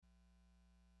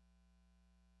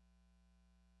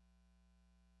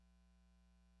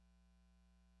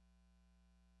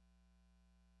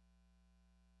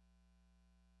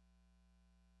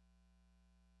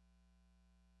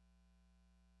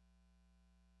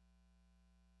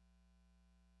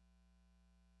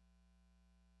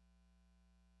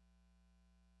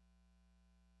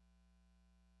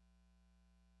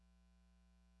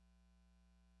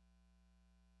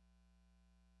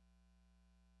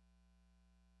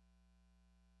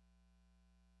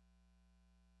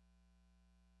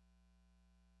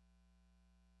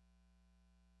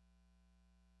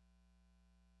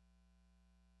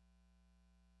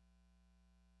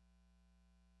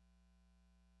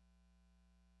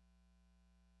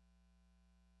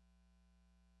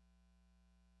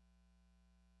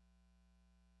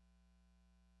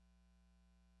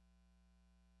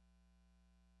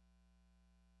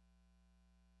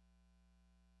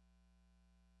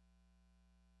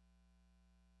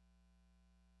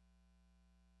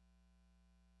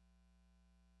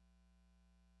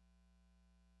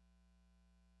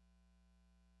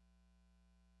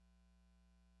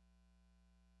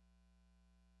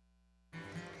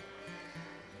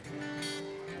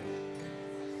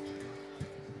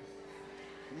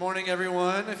morning,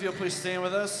 everyone. If you'll please stand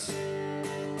with us. Who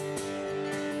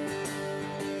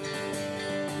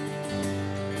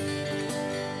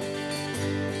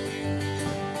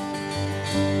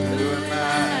am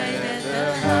I that the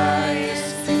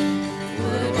highest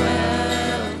would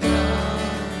welcome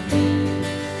me?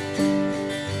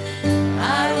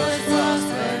 I was lost,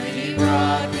 but He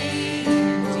brought me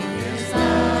into His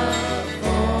love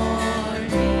for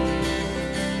me.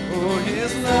 Oh,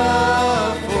 His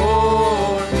love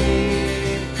for me.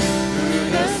 Who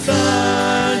the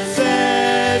Son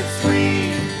sets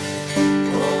free.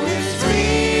 Oh, it's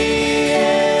free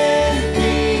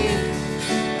indeed.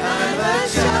 I'm a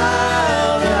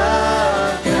child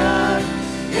of God.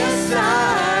 Yes, I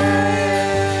am.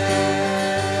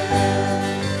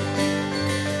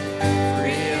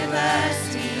 Free at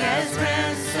last, He has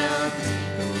ransomed.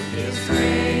 His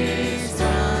grace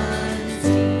runs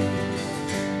deep.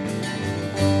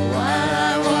 While I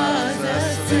was a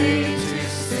slave to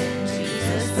sin,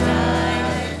 Jesus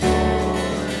died for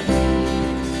me.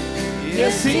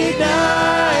 Yes, He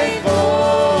died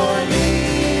for me.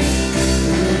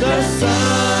 Who the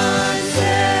Son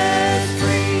sets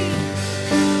free.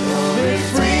 Oh, it's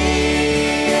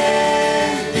free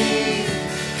indeed.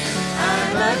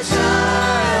 I'm a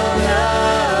child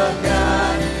of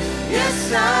God.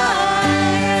 Yes, I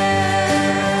am.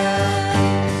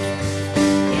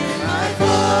 In my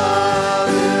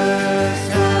Father's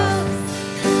house,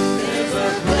 there's a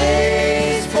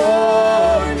place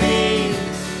for me.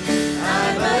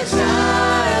 I'm a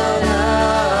child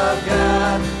of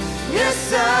God. Yes,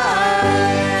 I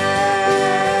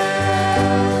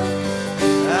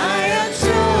am. I am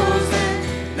chosen,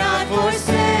 not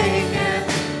forsaken.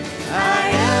 I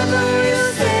am who you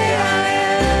say I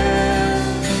am.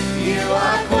 You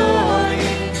are for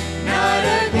me, not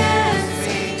against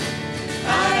me. I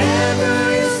am who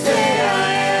you say I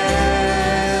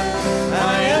am. I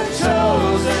am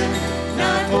chosen,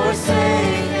 not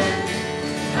forsaken.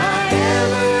 I am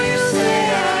who you say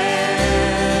I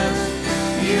am.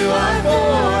 You are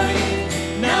for me,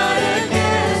 not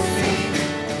against me.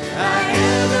 I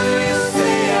am who you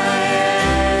say I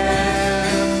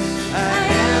am. I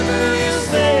am who you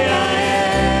say I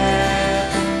am.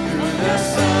 Who the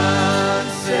Son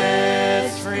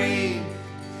sets free,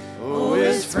 oh,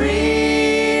 is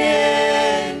free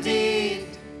indeed.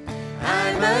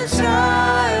 I'm a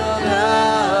child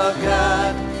of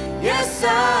God. Yes, I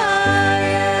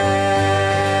am.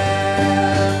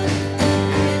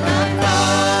 In my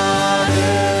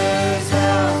Father's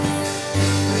house,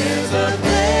 there's a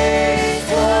place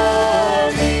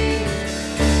for me.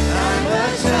 I'm a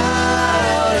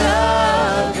child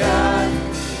of God.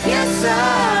 Yes, I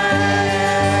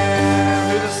am.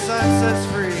 Who the Son sets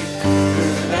free. Who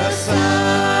the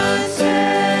Son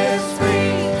sets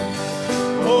free.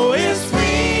 Oh, is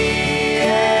free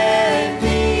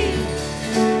indeed.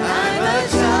 I'm a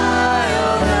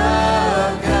child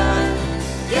of God.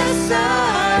 Yes, I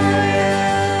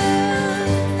am.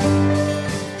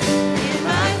 In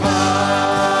my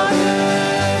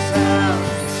Father's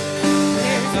house,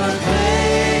 there's a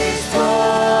place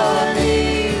for me.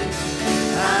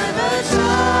 I'm a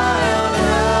child of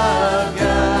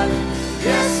God.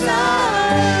 Yes, I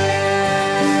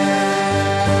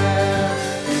am.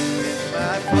 In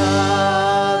my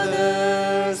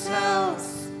Father's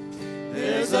house,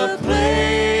 there's a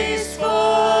place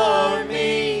for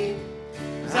me.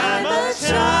 I'm a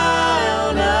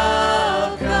child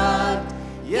of God.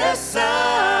 Yes,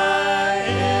 I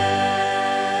am.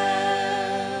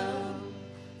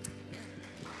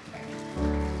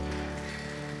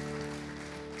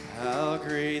 How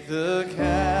great the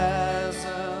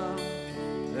chasm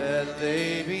that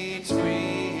lay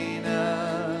between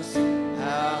us.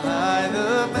 How high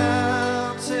the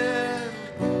mountain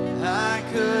I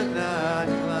could not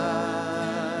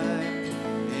climb.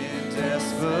 In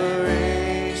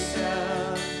desperation,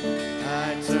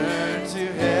 I turned to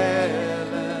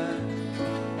heaven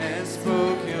and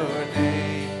spoke your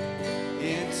name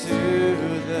into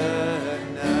the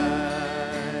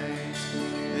night.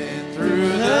 Then through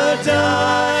the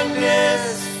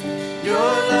darkness,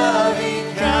 your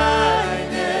loving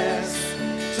kindness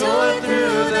tore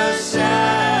through the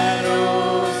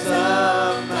shadows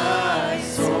of my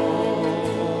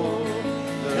soul.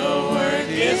 The work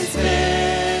is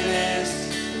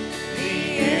finished,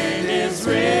 the end is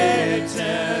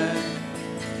written.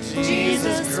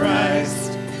 Jesus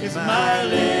Christ is my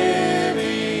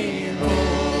living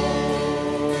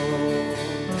hope.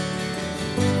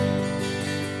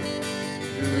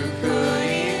 Who could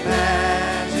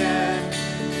imagine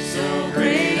so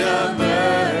great a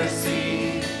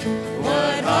mercy?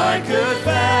 What heart could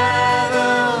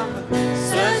fathom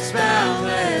such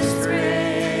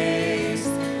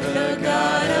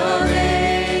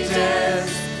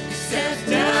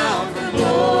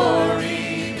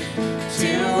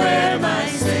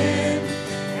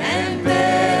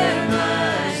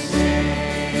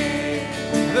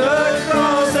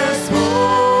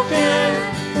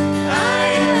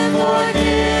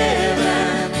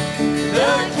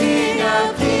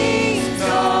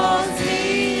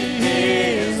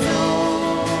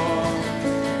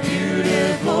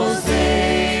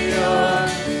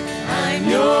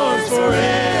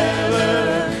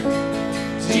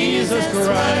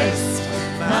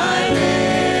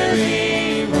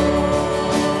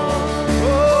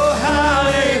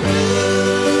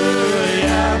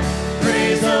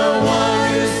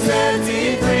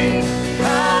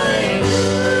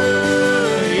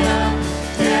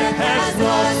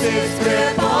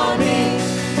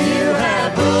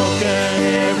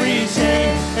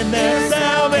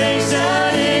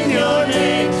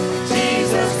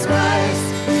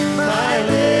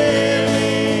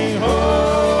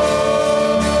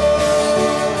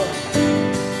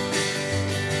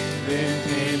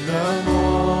the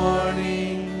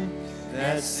morning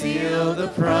that sealed the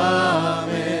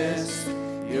promise,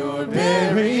 your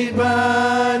buried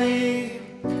body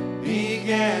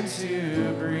began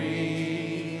to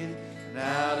breathe. And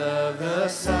out of the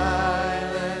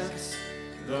silence,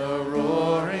 the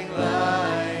roaring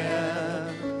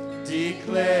lion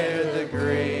declared the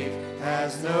grave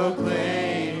has no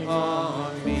claim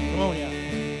on me. Oh, yeah.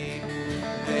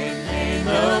 Then came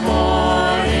the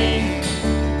morning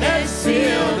that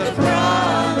sealed the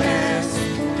promise,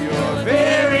 your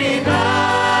buried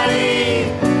body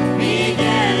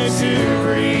began to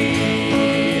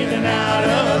breathe, and out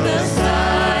of the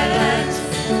silence,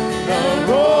 the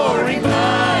roaring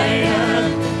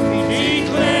lion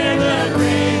declared the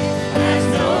grave has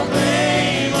no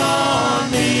claim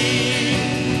on me.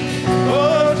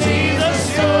 Oh,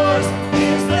 Jesus, yours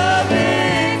is the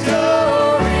victory.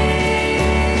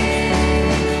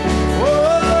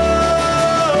 Oh,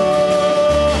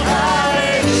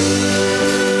 hallelujah.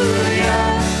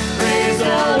 Praise the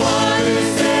one who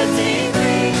sets me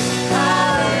free.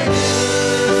 Hallelujah.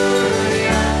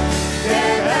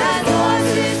 Death has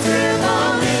lost its grip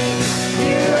on me.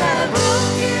 You have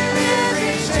broken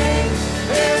every chain.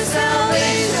 There's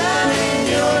salvation in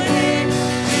your name.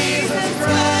 Jesus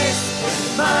Christ,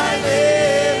 my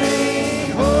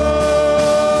living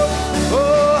hope.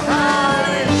 Oh,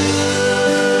 hallelujah.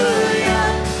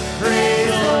 Praise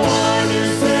the one who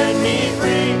set me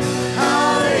free.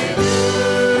 Hallelujah.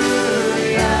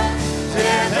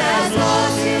 Death has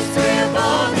lost its grip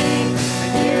on me,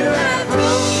 and you have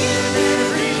broken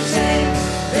every chain.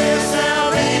 There's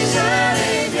salvation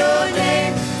in your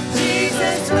name,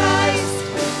 Jesus Christ,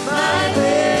 my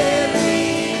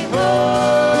living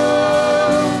hope.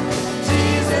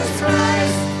 Jesus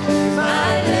Christ, my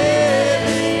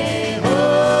living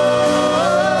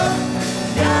hope.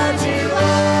 God, you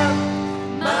are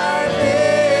my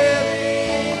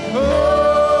living hope.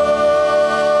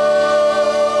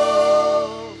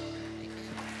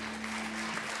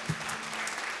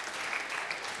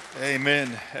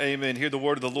 Amen. Amen. Hear the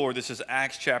word of the Lord. This is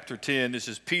Acts chapter 10. This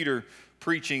is Peter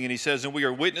preaching, and he says, "And we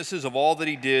are witnesses of all that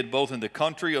he did, both in the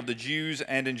country of the Jews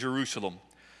and in Jerusalem.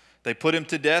 They put him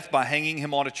to death by hanging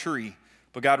him on a tree,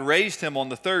 but God raised him on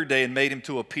the third day and made him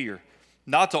to appear,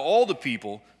 not to all the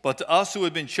people, but to us who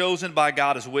had been chosen by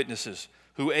God as witnesses,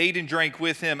 who ate and drank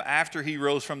with him after he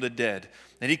rose from the dead.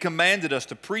 And he commanded us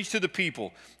to preach to the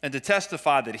people and to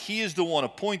testify that he is the one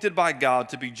appointed by God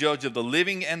to be judge of the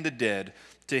living and the dead.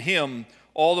 To him,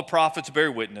 all the prophets bear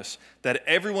witness that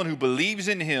everyone who believes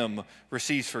in him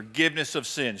receives forgiveness of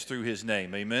sins through his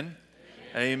name." Amen.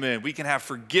 Amen. We can have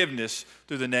forgiveness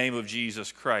through the name of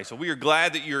Jesus Christ. So we are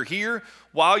glad that you're here.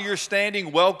 While you're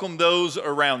standing, welcome those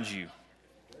around you.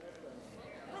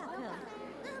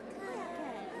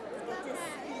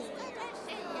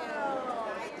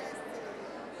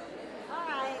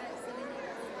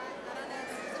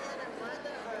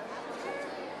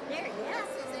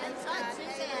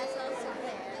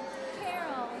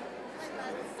 Carol.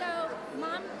 So,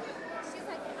 Mom, she's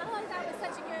like, oh, that was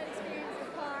such a good experience in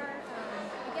the car.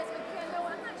 I guess we could go.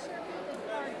 I'm not sure who the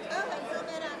car is.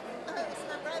 It's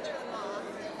my brother-in-law.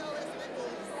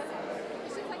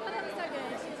 She's like, oh, that was so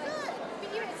good. She was like, but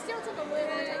you, it still took a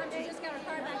little time. She just got her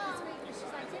car back this week. But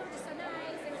she's like, they were just so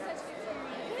nice. It was such a good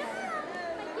experience. Like,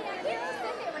 yeah, Carol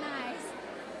said they were nice.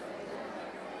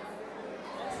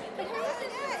 But who is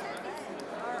this?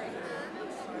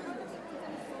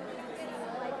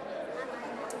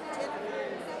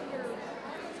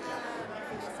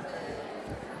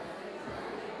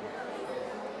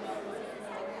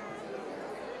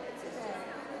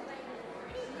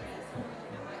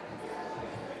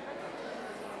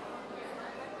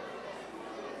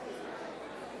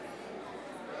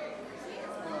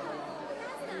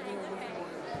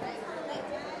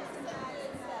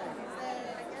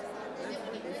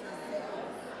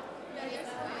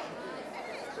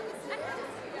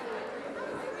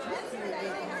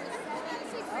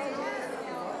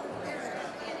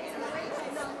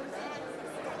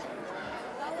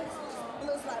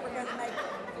 Looks like we're going to make it.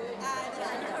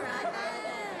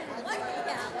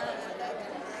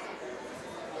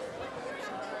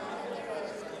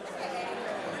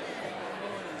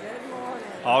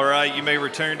 All right, you may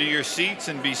return to your seats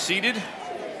and be seated.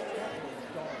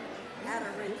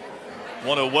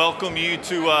 Want to welcome you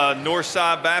to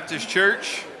Northside Baptist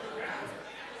Church.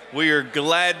 We are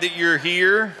glad that you're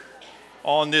here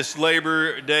on this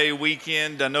Labor Day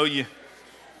weekend. I know you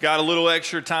got a little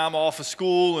extra time off of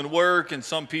school and work, and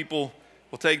some people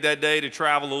will take that day to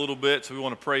travel a little bit, so we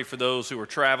want to pray for those who are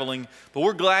traveling. But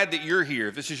we're glad that you're here.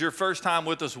 If this is your first time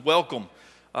with us, welcome.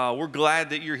 we're glad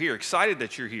that you're here, excited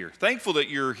that you're here, thankful that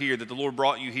you're here, that the Lord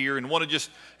brought you here, and want to just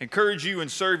encourage you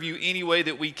and serve you any way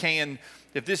that we can.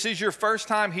 If this is your first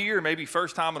time here, maybe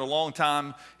first time in a long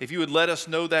time, if you would let us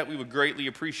know that, we would greatly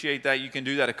appreciate that. You can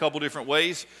do that a couple different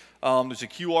ways. There's a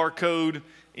QR code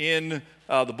in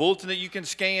the bulletin that you can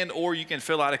scan, or you can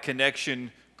fill out a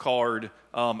connection card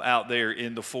out there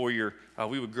in the foyer.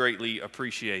 We would greatly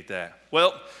appreciate that.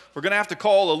 Well, we're going to have to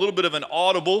call a little bit of an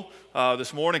audible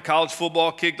this morning. College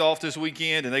football kicked off this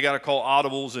weekend, and they got to call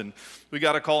audibles, and we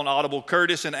got to call an audible.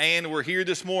 Curtis and Ann were here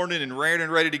this morning and raring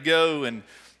and ready to go, and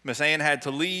Miss Ann had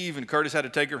to leave, and Curtis had to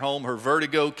take her home. Her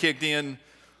vertigo kicked in.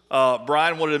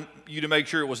 Brian wanted you to make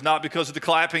sure it was not because of the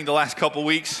clapping the last couple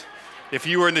weeks. If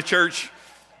you were in the church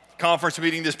conference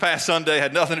meeting this past Sunday,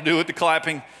 had nothing to do with the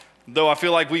clapping, though I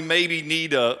feel like we maybe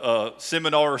need a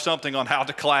seminar or something on how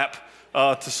to clap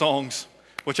to songs,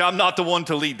 which I'm not the one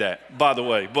to lead that, by the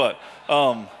way. But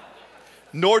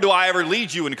nor do I ever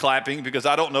lead you in clapping, because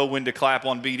I don't know when to clap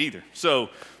on beat either. So,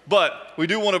 but we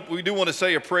do want to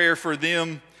say a prayer for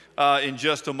them in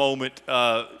just a moment.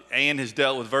 Ann has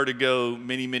dealt with vertigo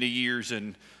many years,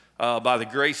 and by the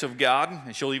grace of God,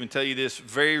 and she'll even tell you this,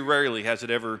 very rarely has it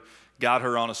ever got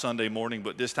her on a Sunday morning,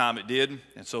 but this time it did,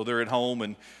 and so they're at home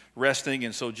and resting,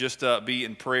 and so just be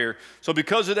in prayer. So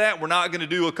because of that, we're not going to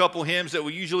do a couple hymns that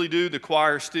we usually do. The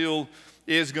choir still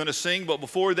is going to sing, but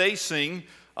before they sing,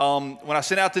 when I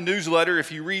sent out the newsletter,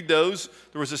 if you read those,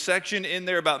 there was a section in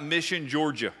there about Mission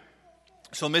Georgia.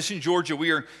 So Mission Georgia, we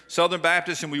are Southern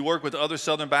Baptists, and we work with other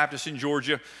Southern Baptists in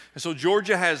Georgia. And so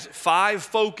Georgia has 5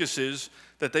 focuses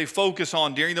that they focus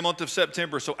on during the month of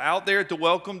September. So out there at the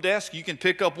welcome desk, you can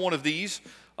pick up one of these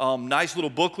nice little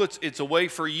booklets. It's a way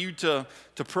for you to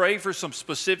pray for some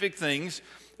specific things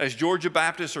as Georgia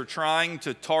Baptists are trying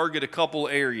to target a couple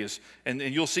areas. And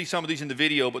you'll see some of these in the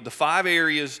video, but the 5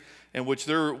 areas in which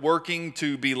they're working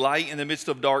to be light in the midst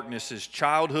of darkness is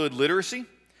childhood literacy,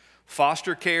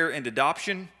 foster care and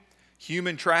adoption,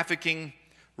 human trafficking,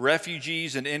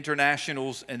 refugees and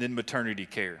internationals, and then maternity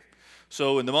care.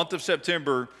 So in the month of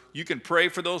September, you can pray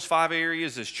for those 5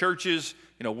 areas. As churches,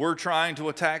 we're trying to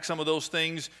attack some of those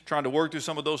things, trying to work through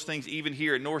some of those things, even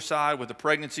here at Northside with the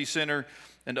pregnancy center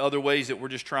and other ways that we're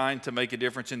just trying to make a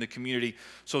difference in the community.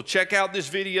 So check out this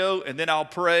video, and then I'll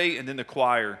pray, and then the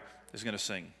choir is going to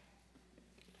sing.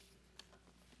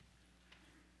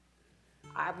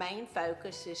 Our main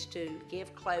focus is to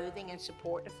give clothing and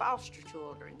support to foster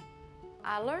children.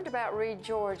 I learned about Read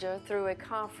Georgia through a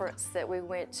conference that we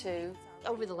went to.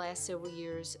 Over the last several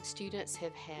years, students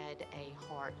have had a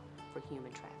heart for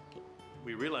human trafficking.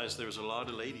 We realized there was a lot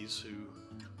of ladies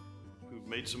who've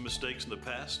made some mistakes in the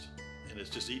past, and it's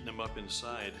just eating them up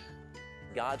inside.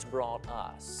 God's brought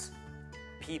us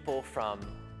people from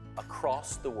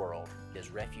across the world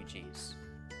as refugees.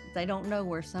 They don't know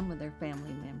where some of their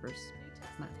family members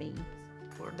might be.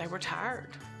 They were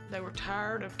tired. They were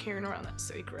tired of carrying around that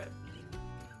secret.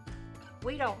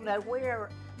 We don't know where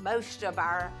most of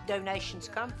our donations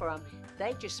come from.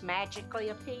 They just magically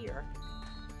appear.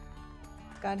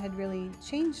 God had really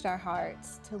changed our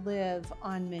hearts to live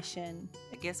on mission.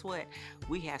 But guess what?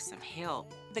 We have some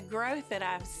help. The growth that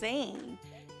I've seen,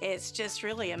 it's just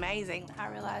really amazing. I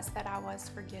realized that I was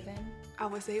forgiven. I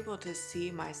was able to see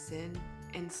my sin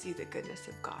and see the goodness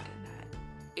of God in that.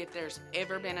 If there's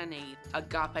ever been a need,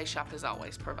 Agape Shop is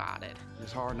always provided.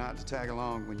 It's hard not to tag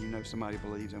along when you know somebody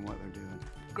believes in what they're doing.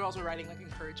 Girls were writing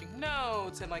encouraging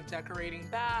notes and decorating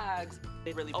bags.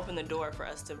 They really opened the door for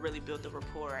us to really build the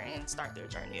rapport and start their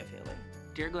journey of healing.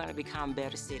 They're going to become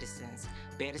better citizens.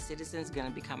 Better citizens going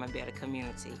to become a better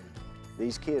community.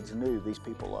 These kids knew these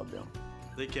people loved them.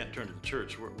 They can't turn to the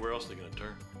church. Where else are they going to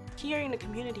turn? Here in the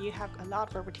community, you have a lot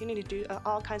of opportunity to do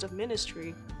all kinds of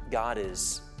ministry. God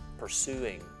is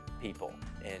pursuing people,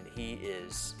 and He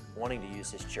is wanting to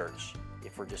use His church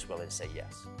if we're just willing to say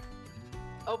yes.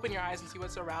 Open your eyes and see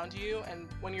what's around you, and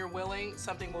when you're willing,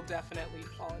 something will definitely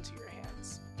fall into your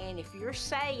hands. And if you're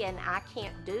saying, I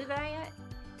can't do that,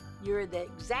 you're the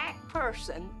exact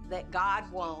person that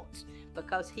God wants,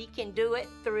 because He can do it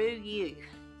through you.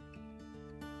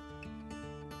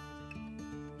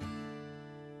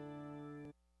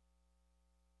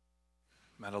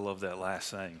 Man, I love that last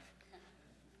thing.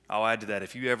 I'll add to that,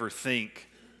 if you ever think,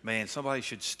 man, somebody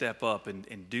should step up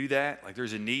and do that, like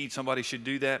there's a need, somebody should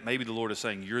do that, maybe the Lord is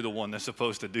saying you're the one that's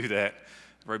supposed to do that.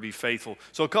 Be faithful.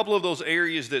 So a couple of those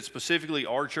areas that specifically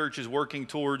our church is working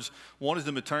towards, one is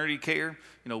the maternity care.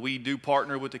 We do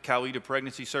partner with the Coweta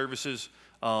Pregnancy Services.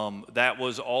 That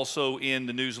was also in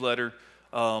the newsletter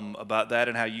about that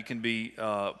and how you can be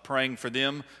praying for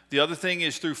them. The other thing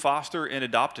is through foster and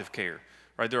adoptive care.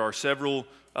 Right, there are several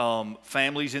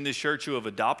families in this church who have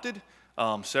adopted.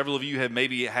 Several of you have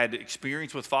maybe had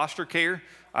experience with foster care.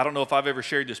 I don't know if I've ever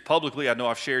shared this publicly. I know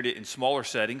I've shared it in smaller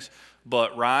settings.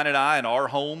 But Ryan and I, in our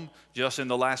home, just in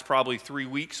the last probably 3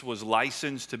 weeks, was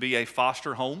licensed to be a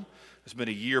foster home. It's been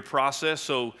a year process.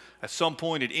 So at some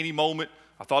point, at any moment,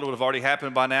 I thought it would have already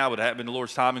happened by now, but it happened in the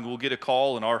Lord's timing. We'll get a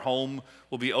call, and our home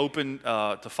will be open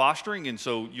to fostering. And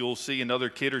so you'll see another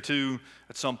kid or two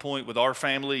at some point with our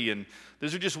family. And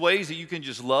these are just ways that you can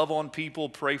just love on people,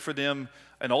 pray for them,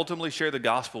 and ultimately share the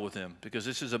gospel with them, because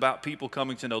this is about people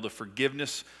coming to know the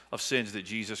forgiveness of sins that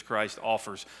Jesus Christ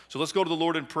offers. So let's go to the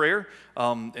Lord in prayer,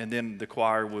 and then the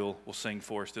choir will sing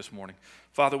for us this morning.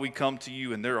 Father, we come to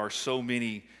you, and there are so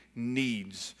many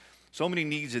needs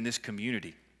in this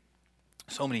community,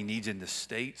 so many needs in this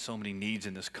state, so many needs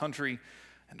in this country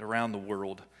and around the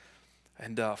world.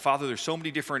 And Father, there's so many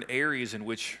different areas in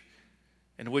which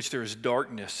there is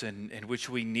darkness, and in which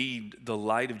we need the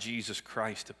light of Jesus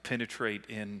Christ to penetrate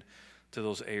into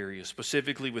those areas.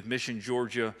 Specifically with Mission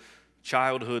Georgia,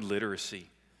 childhood literacy.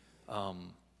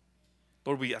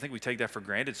 Lord, I think we take that for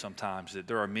granted sometimes, that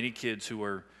there are many kids who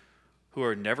are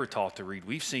never taught to read.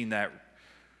 We've seen that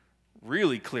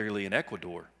really clearly in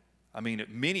Ecuador. I mean,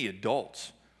 many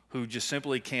adults who just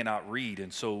simply cannot read,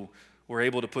 and so we're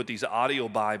able to put these audio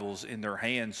Bibles in their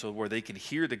hands so where they can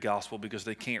hear the gospel because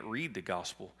they can't read the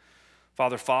gospel.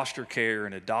 Father, foster care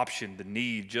and adoption, the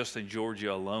need just in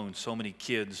Georgia alone, so many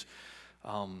kids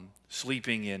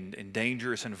sleeping in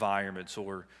dangerous environments,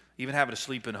 or even having to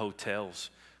sleep in hotels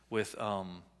with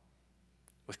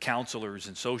counselors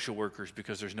and social workers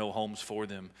because there's no homes for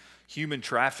them. Human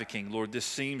trafficking, Lord, this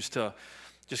seems to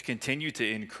just continue to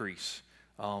increase.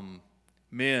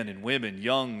 Men and women,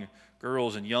 young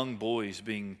girls and young boys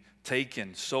being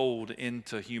taken, sold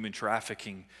into human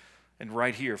trafficking. And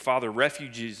right here, Father,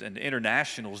 refugees and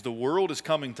internationals, the world is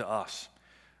coming to us.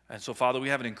 And so, Father, we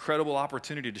have an incredible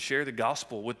opportunity to share the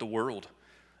gospel with the world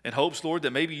in hopes, Lord,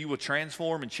 that maybe you will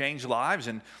transform and change lives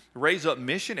and raise up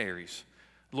missionaries,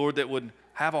 Lord, that would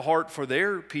have a heart for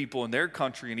their people and their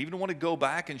country and even want to go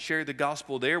back and share the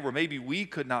gospel there where maybe we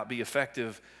could not be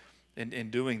effective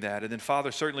in doing that. And then,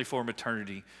 Father, certainly for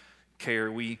maternity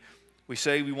care, we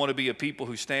say we want to be a people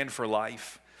who stand for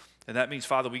life. And that means,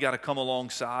 Father, we got to come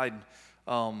alongside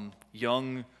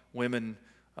young women,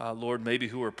 Lord, maybe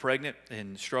who are pregnant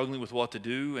and struggling with what to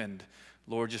do. And,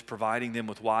 Lord, just providing them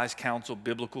with wise counsel,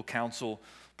 biblical counsel,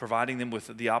 providing them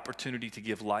with the opportunity to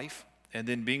give life, and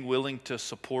then being willing to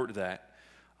support that.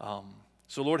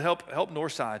 So, Lord, help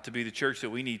Northside to be the church that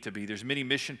we need to be. There's many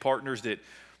mission partners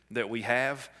that we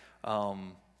have.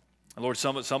 Lord,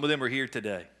 some of them are here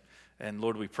today. And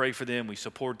Lord, we pray for them, we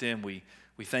support them, we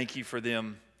thank you for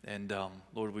them. And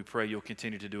Lord, we pray you'll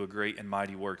continue to do a great and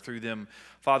mighty work through them.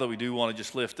 Father, we do want to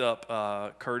just lift up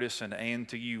Curtis and Ann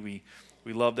to you.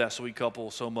 We love that sweet couple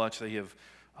so much. They have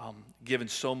given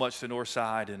so much to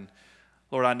Northside. And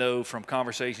Lord, I know from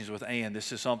conversations with Ann,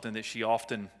 this is something that she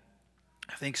often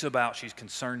thinks about. She's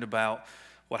concerned about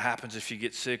what happens if she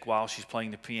gets sick while she's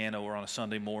playing the piano or on a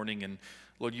Sunday morning. And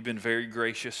Lord, you've been very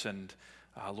gracious. And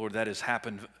Lord, that has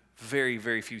happened very,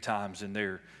 very few times in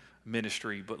their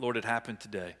ministry, but Lord, it happened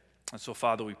today. And so,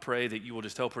 Father, we pray that you will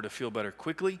just help her to feel better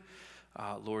quickly.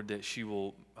 Lord, that she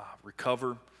will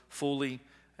recover fully.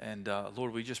 And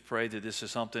Lord, we just pray that this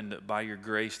is something that by your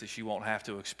grace that she won't have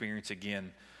to experience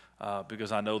again,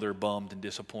 because I know they're bummed and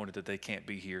disappointed that they can't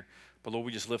be here. But Lord,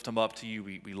 we just lift them up to you.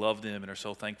 We love them and are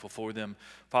so thankful for them.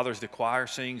 Father, as the choir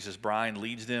sings, as Brian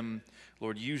leads them,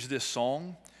 Lord, use this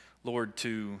song, Lord,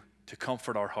 to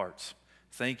comfort our hearts.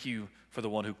 Thank you for the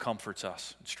one who comforts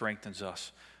us and strengthens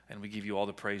us. And we give you all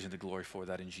the praise and the glory for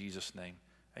that in Jesus' name.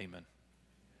 Amen.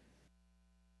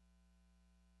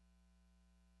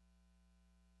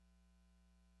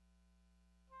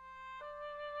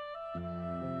 When I am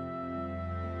down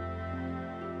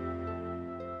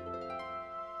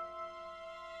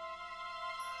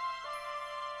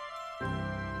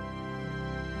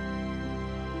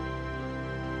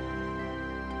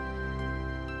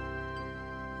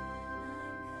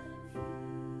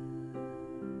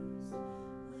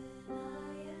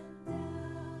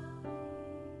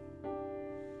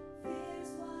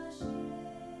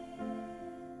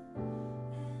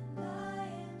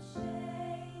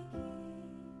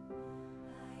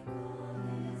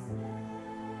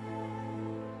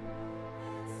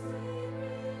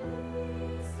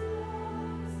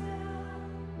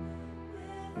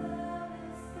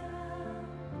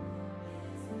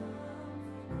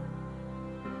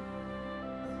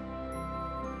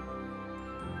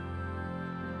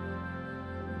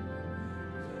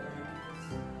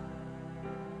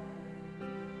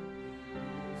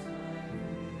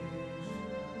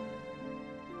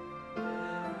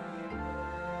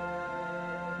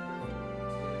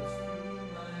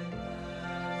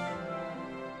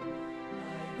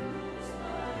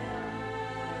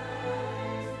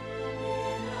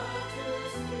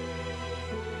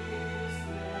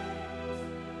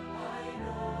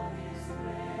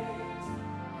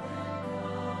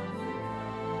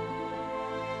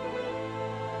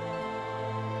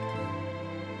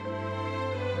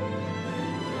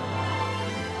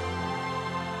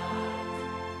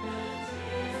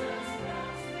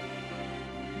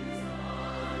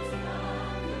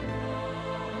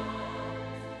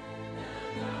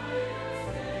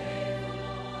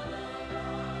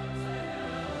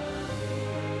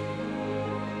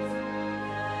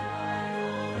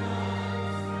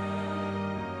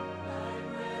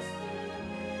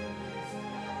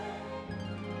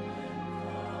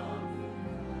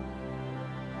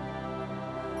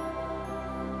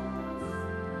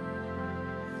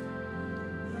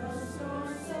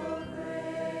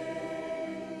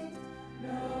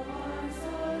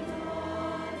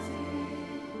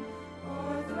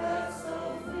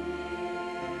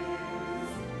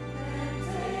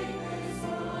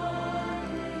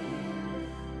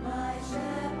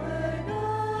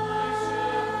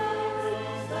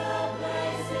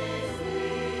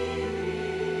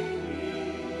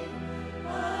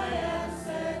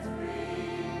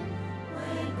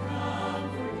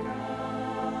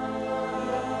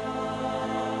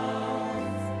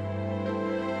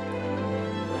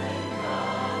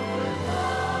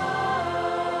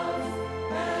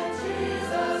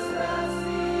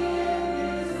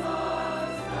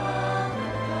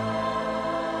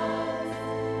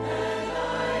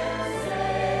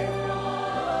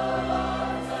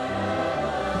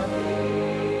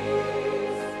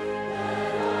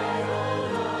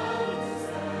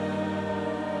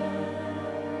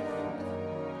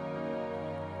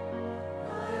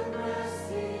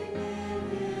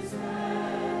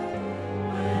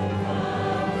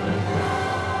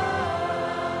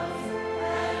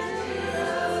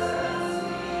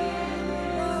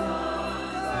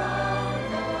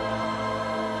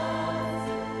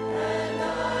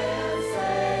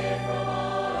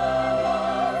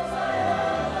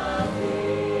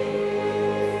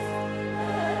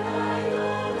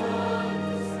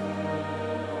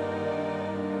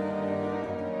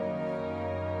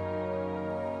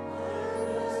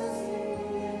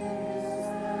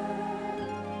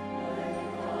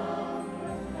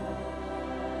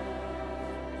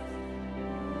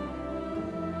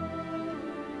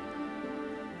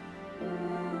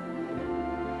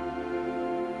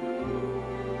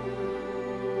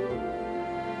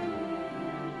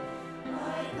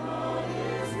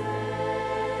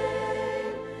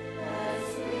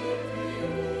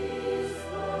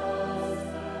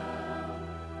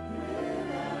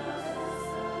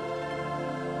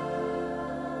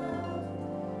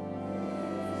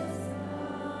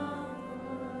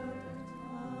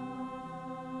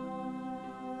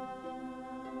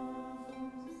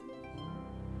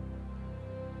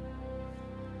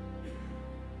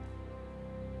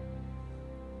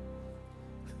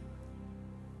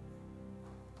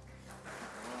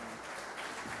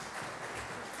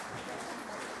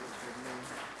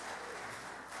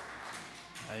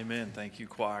Amen. Thank you,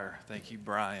 choir. Thank you,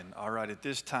 Brian. All right, at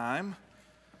this time,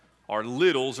 our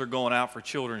littles are going out for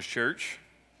children's church.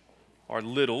 Our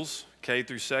littles, K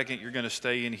through second, you're going to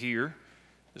stay in here.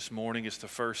 This morning is the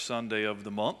first Sunday of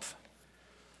the month.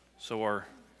 So our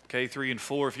K3 and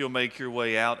 4, if you'll make your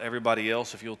way out. Everybody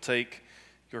else, if you'll take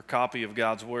your copy of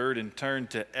God's Word and turn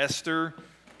to Esther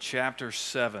chapter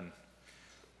 7.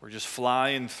 We're just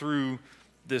flying through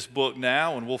this book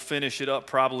now, and we'll finish it up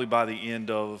probably by the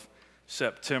end of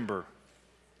September.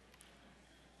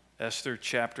 Esther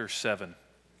chapter 7.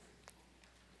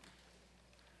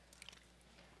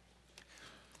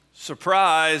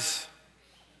 Surprise.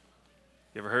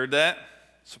 You ever heard that?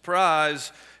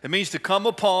 Surprise. It means to come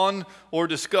upon or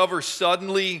discover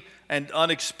suddenly and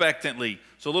unexpectedly.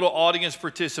 So a little audience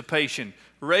participation.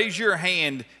 Raise your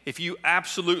hand if you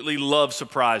absolutely love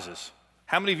surprises.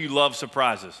 How many of you love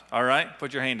surprises? All right,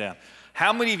 put your hand down.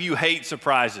 How many of you hate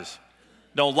surprises?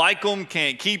 Don't like them,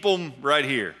 can't keep them, right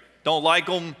here. Don't like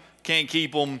them, can't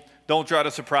keep them. Don't try to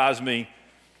surprise me.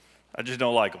 I just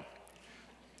don't like them.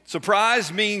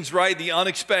 Surprise means, right, the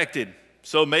unexpected.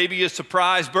 So maybe a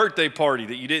surprise birthday party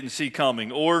that you didn't see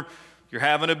coming, or you're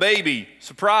having a baby,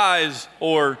 surprise,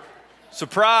 or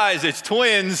surprise, it's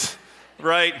twins,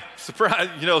 right? Surprise,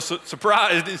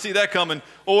 surprise, didn't see that coming.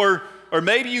 Or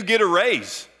maybe you get a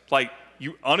raise, like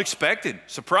you unexpected,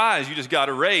 surprise, you just got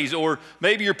a raise. Or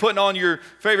maybe you're putting on your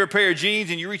favorite pair of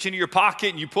jeans and you reach into your pocket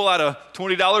and you pull out a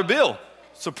 $20 bill.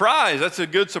 Surprise, that's a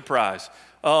good surprise.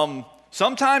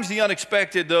 Sometimes the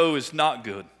unexpected, though, is not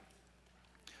good.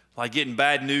 Like getting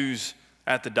bad news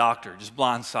at the doctor, just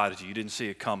blindsided you. You didn't see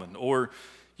it coming. Or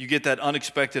you get that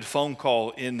unexpected phone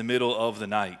call in the middle of the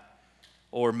night.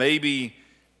 Or maybe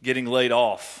getting laid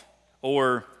off.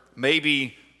 Or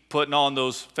maybe putting on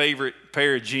those favorite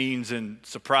pair of jeans and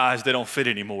surprised they don't fit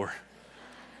anymore.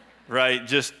 Right?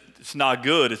 Just, it's not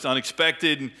good. It's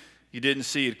unexpected and you didn't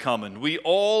see it coming.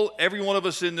 Every one of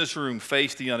us in this room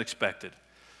face the unexpected.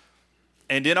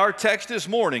 And in our text this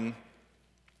morning,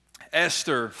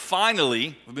 Esther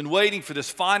finally, we've been waiting for this,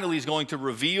 finally is going to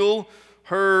reveal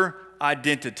her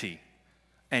identity.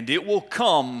 And it will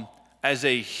come as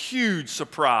a huge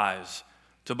surprise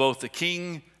to both the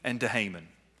king and to Haman.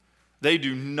 They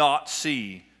do not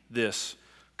see this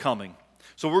coming.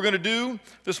 So what we're going to do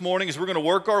this morning is we're going to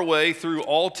work our way through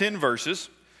all 10 verses,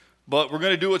 but we're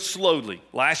going to do it slowly.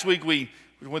 Last week we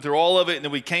went through all of it, and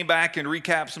then we came back and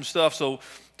recapped some stuff. So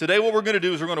today what we're going to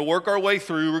do is we're going to work our way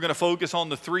through. We're going to focus on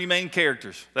the three main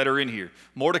characters that are in here.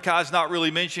 Mordecai's not really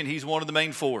mentioned. He's one of the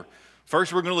main four.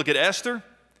 First, we're going to look at Esther.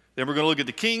 Then we're going to look at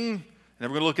the king. And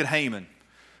then we're going to look at Haman.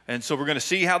 And so we're going to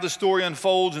see how the story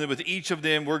unfolds. And then with each of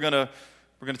them, we're going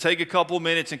to take a couple of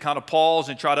minutes and kind of pause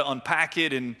and try to unpack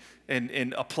it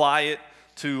and apply it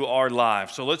to our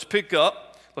lives. So let's pick up.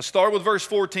 Let's start with verse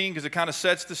 14 because it kind of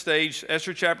sets the stage.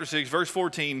 Esther chapter 6, verse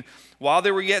 14. While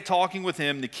they were yet talking with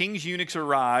him, the king's eunuchs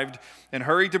arrived and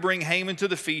hurried to bring Haman to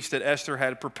the feast that Esther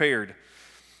had prepared.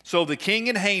 So the king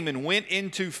and Haman went in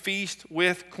to feast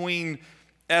with Queen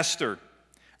Esther.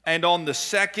 And on the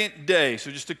second day, so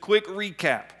just a quick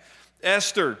recap.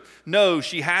 Esther knows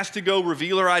she has to go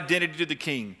reveal her identity to the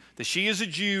king, that she is a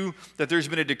Jew, that there's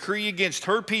been a decree against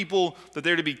her people, that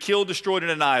they're to be killed, destroyed,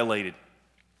 and annihilated.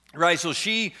 Right, so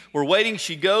we're waiting,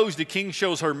 she goes, the king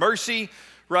shows her mercy,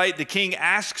 right? The king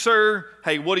asks her,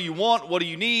 hey, what do you want? What do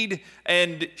you need?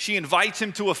 And she invites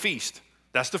him to a feast.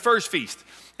 That's the first feast.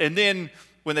 And then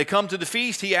when they come to the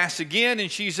feast, he asks again,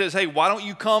 and she says, hey, why don't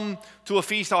you come to a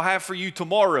feast I'll have for you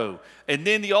tomorrow? And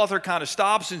then the author kind of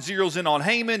stops and zeroes in on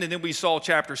Haman, and then we saw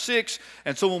chapter 6.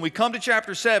 And so when we come to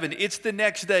chapter 7, it's the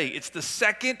next day. It's the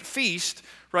second feast,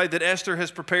 right, that Esther has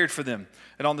prepared for them.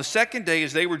 And on the second day,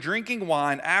 as they were drinking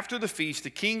wine after the feast, the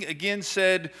king again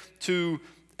said to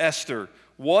Esther,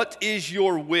 what is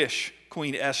your wish,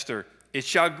 Queen Esther? It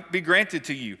shall be granted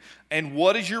to you. And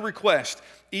what is your request?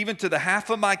 Even to the half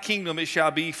of my kingdom it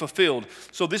shall be fulfilled.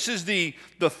 So this is the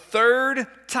third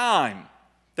time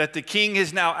that the king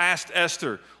has now asked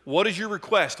Esther, what is your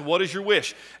request? What is your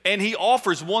wish? And he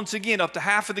offers once again up to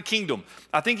half of the kingdom.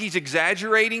 I think he's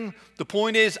exaggerating. The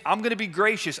point is, I'm going to be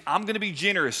gracious. I'm going to be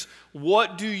generous.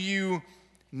 What do you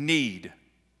need?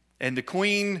 And the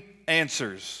queen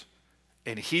answers.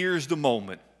 And here's the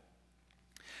moment.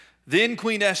 Then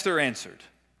Queen Esther answered,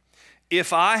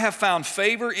 if I have found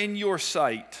favor in your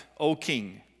sight, O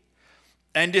king,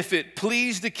 and if it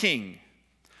please the king,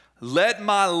 let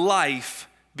my life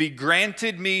be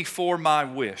granted me for my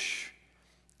wish,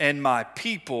 and my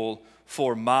people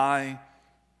for my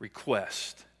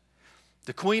request.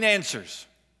 The queen answers.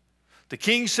 The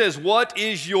king says, what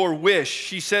is your wish?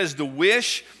 She says, the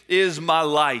wish is my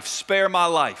life. Spare my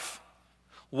life.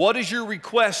 What is your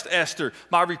request, Esther?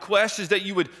 My request is that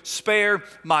you would spare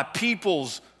my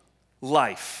people's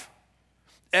life.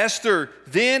 Esther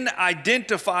then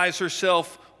identifies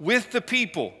herself with the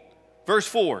people. Verse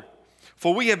 4,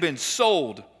 for we have been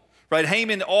sold, right?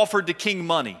 Haman offered the king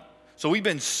money. So we've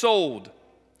been sold,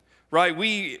 right?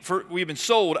 We've been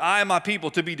sold, I and my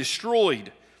people, to be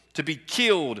destroyed, to be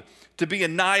killed, to be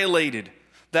annihilated.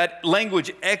 That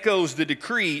language echoes the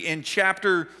decree in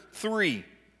chapter 3.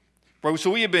 Right?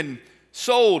 So we have been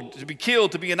sold to be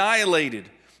killed, to be annihilated.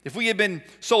 If we had been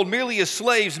sold merely as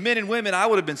slaves, men and women, I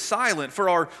would have been silent, for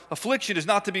our affliction is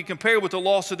not to be compared with the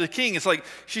loss of the king. It's like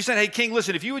she said, hey, king,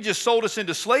 listen, if you had just sold us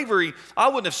into slavery, I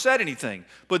wouldn't have said anything.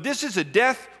 But this is a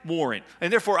death warrant,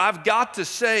 and therefore I've got to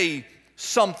say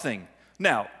something.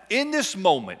 Now, in this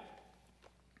moment,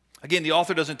 again, the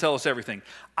author doesn't tell us everything.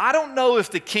 I don't know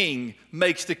if the king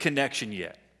makes the connection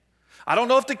yet. I don't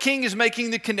know if the king is making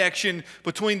the connection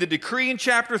between the decree in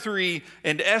chapter 3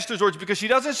 and Esther's words, because she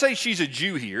doesn't say she's a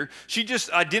Jew here. She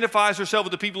just identifies herself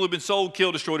with the people who have been sold,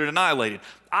 killed, destroyed, and annihilated.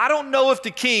 I don't know if the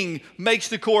king makes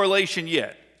the correlation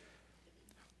yet,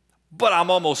 but I'm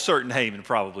almost certain Haman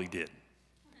probably did,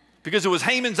 because it was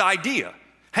Haman's idea.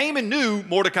 Haman knew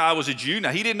Mordecai was a Jew. Now,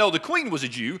 he didn't know the queen was a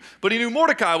Jew, but he knew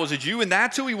Mordecai was a Jew, and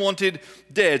that's who he wanted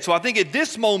dead. So I think at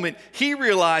this moment, he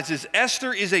realizes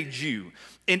Esther is a Jew.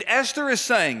 And Esther is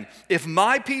saying, if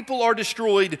my people are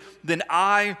destroyed, then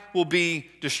I will be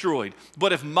destroyed.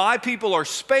 But if my people are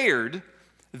spared,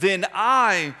 then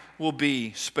I will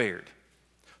be spared.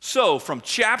 So from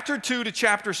chapter 2 to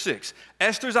chapter 6,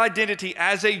 Esther's identity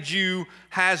as a Jew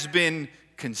has been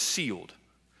concealed.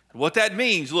 And what that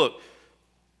means, look,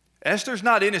 Esther's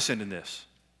not innocent in this.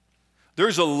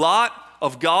 There's a lot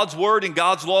of God's word and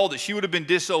God's law that she would have been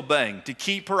disobeying to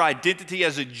keep her identity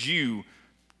as a Jew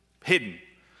hidden.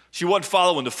 She wasn't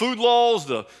following the food laws,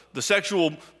 the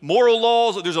sexual moral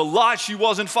laws. There's a lot she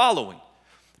wasn't following.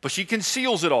 But she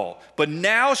conceals it all. But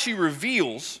now she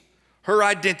reveals her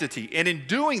identity. And in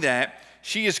doing that,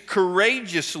 she is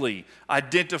courageously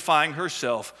identifying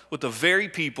herself with the very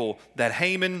people that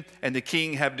Haman and the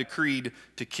king have decreed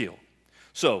to kill.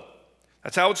 So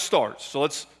that's how it starts. So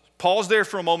let's pause there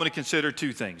for a moment and consider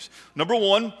two things. Number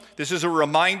one, this is a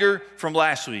reminder from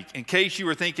last week. In case you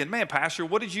were thinking, man, Pastor,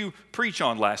 what did you preach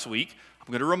on last week? I'm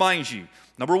going to remind you.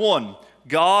 Number one,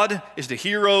 God is the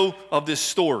hero of this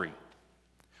story.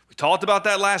 We talked about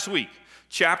that last week.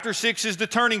 Chapter 6 is the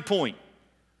turning point,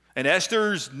 and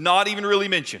Esther's not even really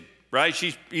mentioned, right?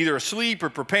 She's either asleep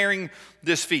or preparing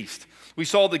this feast. We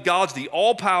saw that God's the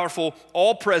all-powerful,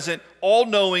 all-present,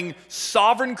 all-knowing,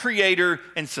 sovereign creator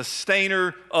and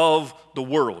sustainer of the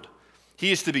world.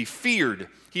 He is to be feared.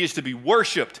 He is to be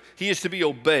worshiped. He is to be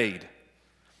obeyed.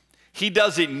 He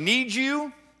doesn't need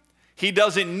you. He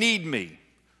doesn't need me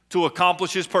to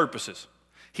accomplish his purposes.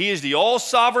 He is the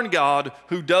all-sovereign God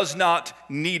who does not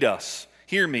need us.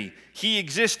 Hear me. He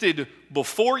existed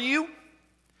before you.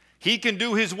 He can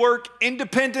do his work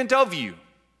independent of you.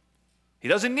 He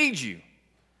doesn't need you.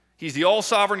 He's the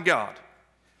all-sovereign God.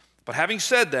 But having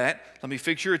said that, let me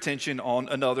fix your attention on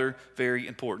another very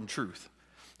important truth.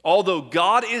 Although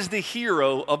God is the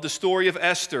hero of the story of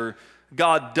Esther,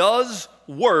 God does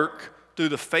work through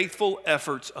the faithful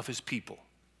efforts of his people.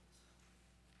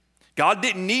 God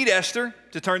didn't need Esther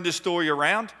to turn this story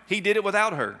around. He did it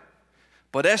without her.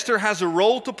 But Esther has a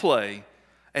role to play,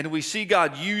 and we see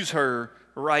God use her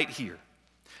right here.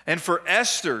 And for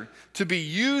Esther to be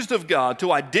used of God,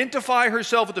 to identify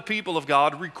herself with the people of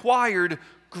God, required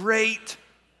great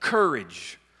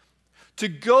courage. To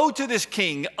go to this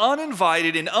king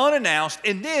uninvited and unannounced,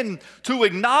 and then to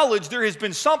acknowledge there has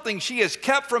been something she has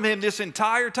kept from him this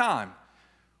entire time,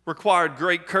 required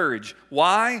great courage.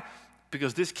 Why?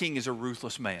 Because this king is a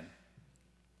ruthless man.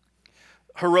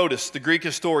 Herodotus, the Greek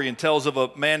historian, tells of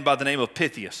a man by the name of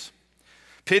Pythias.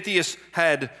 Pythias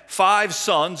had 5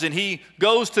 sons, and he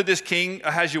goes to this king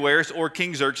Ahasuerus, or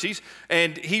King Xerxes,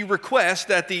 and he requests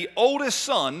that the oldest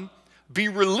son be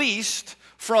released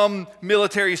from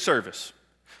military service.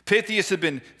 Pythias had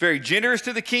been very generous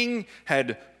to the king,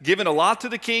 had given a lot to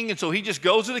the king, and so he just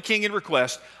goes to the king and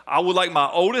requests, I would like my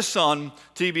oldest son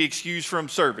to be excused from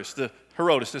service. The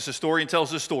Herodotus, this historian, tells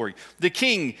this story. The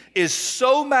king is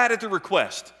so mad at the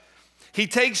request, he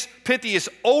takes Pythias'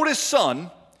 oldest son,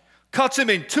 cuts him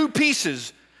in 2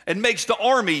 pieces, and makes the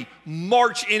army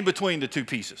march in between the 2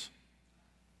 pieces.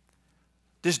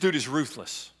 This dude is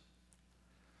ruthless.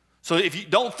 So if you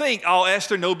don't think, oh,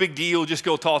 Esther, no big deal, just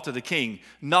go talk to the king.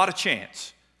 Not a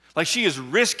chance. Like, she is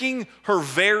risking her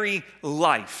very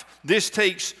life. This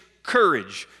takes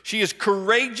courage. She is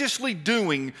courageously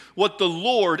doing what the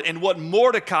Lord and what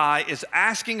Mordecai is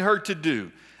asking her to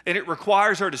do. and it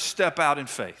requires her to step out in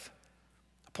faith.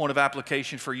 A point of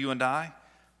application for you and I,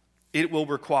 it will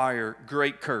require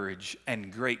great courage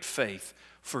and great faith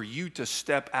for you to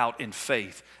step out in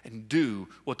faith and do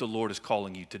what the Lord is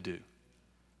calling you to do.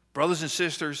 Brothers and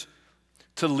sisters,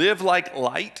 to live like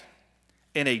light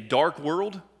in a dark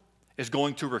world is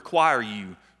going to require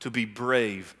you to be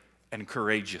brave and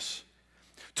courageous.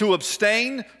 To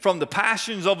abstain from the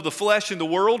passions of the flesh in the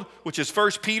world, which is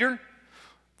 1 Peter,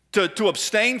 to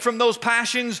abstain from those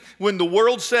passions when the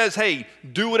world says, hey,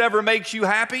 do whatever makes you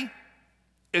happy,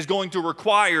 is going to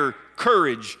require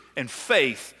courage and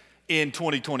faith in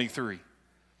 2023.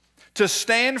 To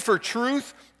stand for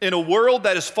truth in a world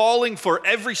that is falling for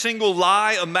every single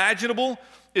lie imaginable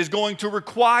is going to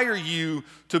require you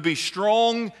to be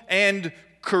strong and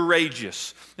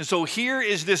courageous. And so here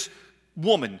is this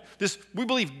woman, this, we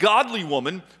believe, godly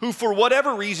woman, who for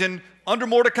whatever reason, under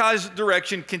Mordecai's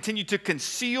direction, continued to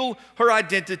conceal her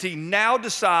identity, now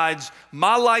decides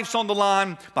my life's on the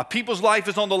line, my people's life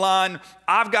is on the line,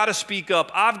 I've got to speak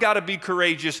up, I've got to be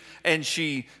courageous, and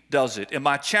she does it. And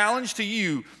my challenge to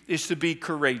you is to be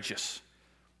courageous.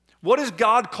 What is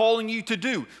God calling you to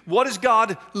do? What is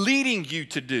God leading you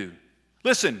to do?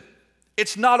 Listen,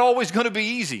 it's not always going to be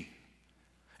easy.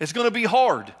 It's going to be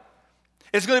hard.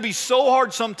 It's going to be so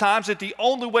hard sometimes that the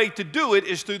only way to do it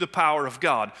is through the power of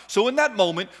God. So in that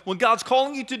moment, when God's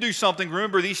calling you to do something,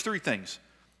 remember these three things.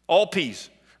 All P's.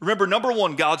 Remember, number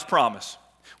one, God's promise.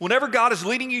 Whenever God is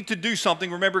leading you to do something,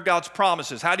 remember God's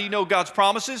promises. How do you know God's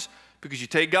promises? Because you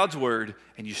take God's word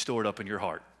and you store it up in your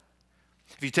heart.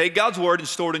 If you take God's word and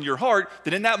store it in your heart,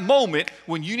 then in that moment,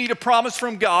 when you need a promise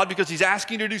from God because He's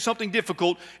asking you to do something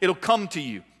difficult, it'll come to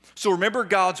you. So remember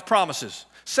God's promises.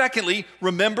 Secondly,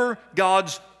 remember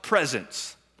God's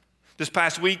presence. This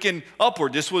past week and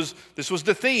upward, this was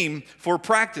the theme for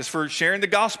practice, for sharing the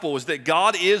gospel, is that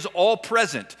God is all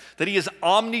present, that He is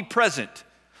omnipresent,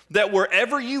 that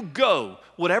wherever you go,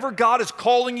 whatever God is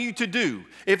calling you to do,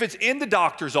 if it's in the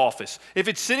doctor's office, if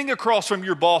it's sitting across from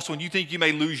your boss when you think you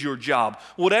may lose your job,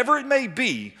 whatever it may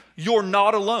be, you're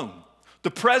not alone.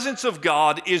 The presence of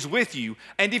God is with you.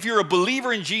 And if you're a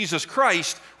believer in Jesus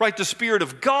Christ, right, the Spirit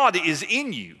of God is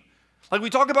in you. Like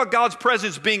we talk about God's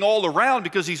presence being all around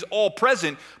because He's all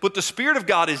present, but the Spirit of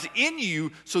God is in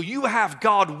you, so you have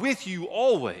God with you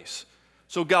always.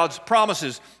 So God's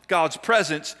promises, God's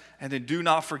presence, and then do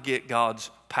not forget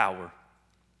God's power.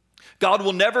 God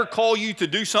will never call you to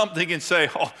do something and say,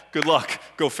 oh, good luck,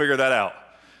 go figure that out.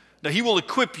 Now, He will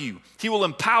equip you. He will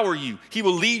empower you. He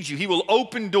will lead you. He will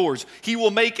open doors. He will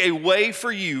make a way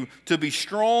for you to be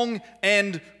strong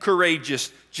and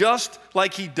courageous, just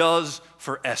like He does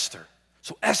for Esther.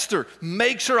 So Esther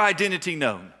makes her identity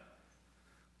known.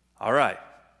 All right,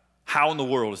 how in the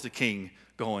world is the king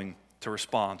going to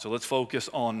respond? So let's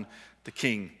focus on the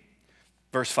king.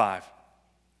 Verse 5.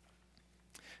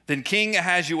 Then King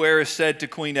Ahasuerus said to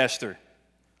Queen Esther,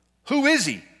 who is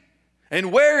he?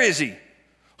 And where is he?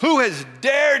 Who has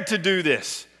dared to do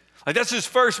this? Like that's his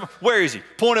first, where is he?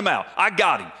 Point him out. I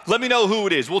got him. Let me know who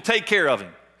it is. We'll take care of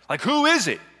him. Like who is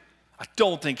it? I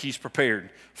don't think he's prepared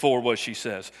for what she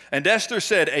says. And Esther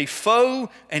said, a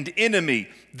foe and enemy,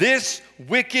 this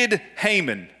wicked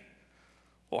Haman.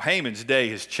 Well, Haman's day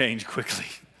has changed quickly.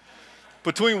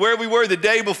 Between where we were the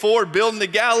day before, building the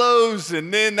gallows,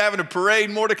 and then having to parade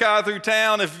Mordecai through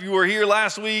town if you were here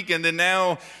last week, and then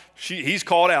now he's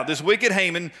called out. This wicked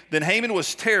Haman, then Haman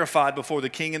was terrified before the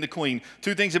king and the queen.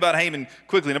 Two things about Haman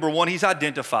quickly. Number one, he's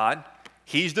identified.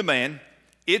 He's the man.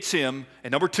 It's him.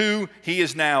 And number two, he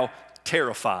is now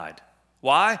terrified.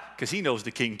 Why? Because he knows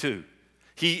the king too.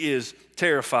 He is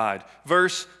terrified.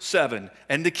 Verse 7,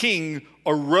 and the king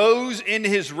arose in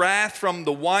his wrath from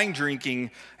the wine drinking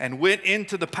and went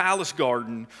into the palace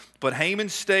garden. But Haman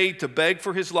stayed to beg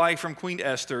for his life from Queen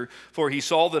Esther, for he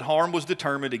saw that harm was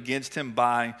determined against him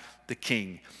by the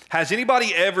king. Has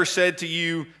anybody ever said to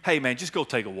you, hey man, just go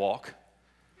take a walk?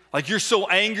 Like you're so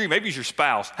angry, maybe it's your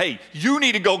spouse. Hey, you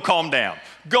need to go calm down.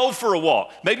 Go for a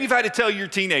walk. Maybe you've had to tell your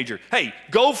teenager, hey,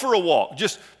 go for a walk.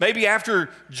 Just maybe after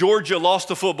Georgia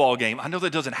lost a football game. I know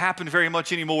that doesn't happen very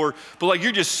much anymore, but like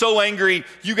you're just so angry,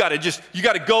 you got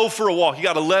to go for a walk. You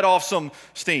got to let off some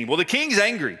steam. Well, the king's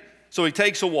angry, so he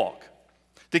takes a walk.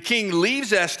 The king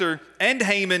leaves Esther and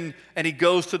Haman, and he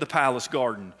goes to the palace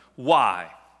garden.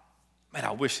 Why? Man,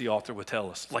 I wish the author would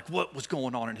tell us, like, what was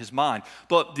going on in his mind.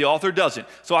 But the author doesn't.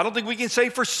 So I don't think we can say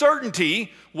for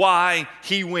certainty why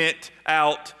he went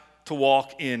out to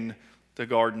walk in the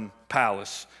garden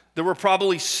palace. There were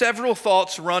probably several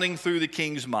thoughts running through the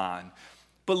king's mind.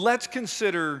 But let's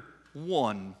consider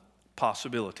one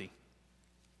possibility.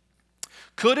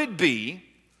 Could it be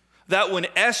that when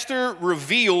Esther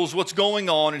reveals what's going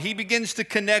on and he begins to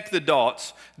connect the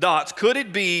dots, could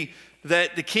it be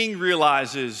that the king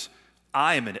realizes,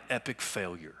 I am an epic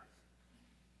failure?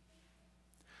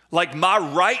 Like my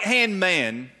right-hand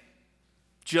man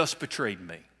just betrayed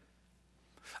me.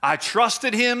 I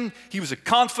trusted him. He was a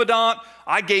confidant.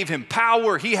 I gave him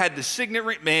power. He had the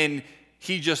signet, man,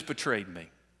 he just betrayed me.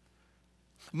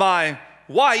 My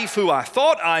wife, who I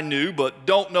thought I knew but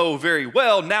don't know very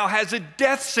well, now has a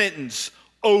death sentence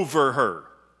over her.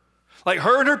 Like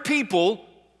her and her people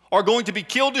are going to be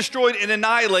killed, destroyed, and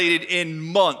annihilated in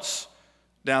months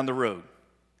down the road.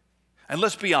 And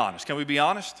let's be honest. Can we be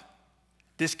honest?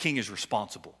 This king is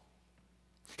responsible.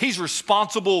 He's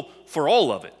responsible for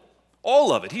all of it.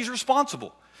 All of it. He's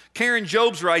responsible. Karen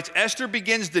Jobes writes, Esther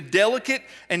begins the delicate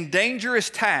and dangerous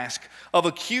task of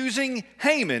accusing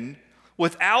Haman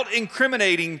without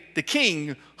incriminating the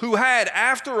king, who had,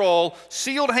 after all,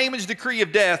 sealed Haman's decree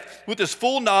of death with his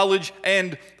full knowledge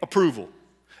and approval.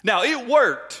 Now, it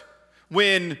worked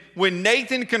when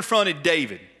Nathan confronted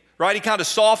David, right? He kind of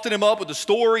softened him up with the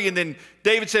story, and then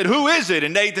David said, who is it?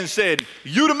 And Nathan said,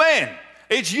 you the man.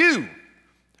 It's you.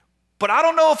 But I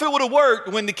don't know if it would have worked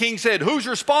when the king said, who's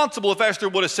responsible, if Esther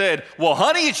would have said, well,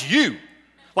 honey, it's you.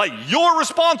 Like, you're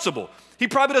responsible. He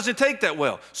probably doesn't take that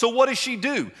well. So what does she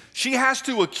do? She has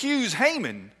to accuse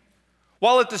Haman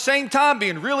while at the same time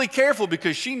being really careful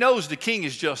because she knows the king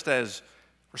is just as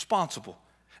responsible.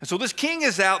 And so this king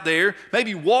is out there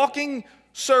maybe walking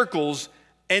circles,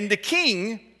 and the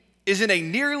king is in a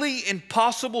nearly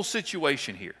impossible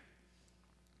situation here.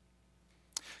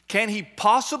 Can he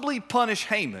possibly punish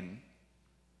Haman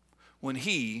when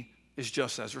he is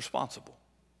just as responsible?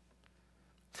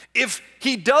 If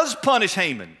he does punish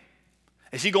Haman,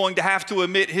 is he going to have to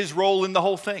admit his role in the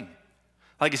whole thing?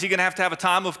 Like, is he going to have a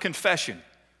time of confession?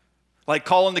 Like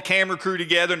calling the camera crew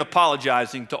together and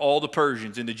apologizing to all the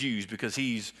Persians and the Jews because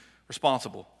he's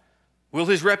responsible? Will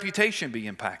his reputation be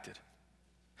impacted?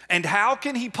 And how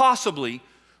can he possibly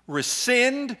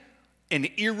rescind an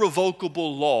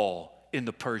irrevocable law in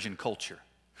the Persian culture?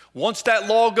 Once that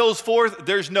law goes forth,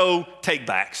 there's no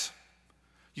takebacks.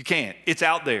 You can't. It's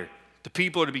out there. The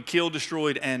people are to be killed,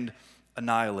 destroyed, and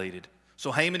annihilated.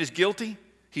 So Haman is guilty.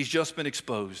 He's just been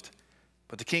exposed.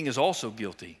 But the king is also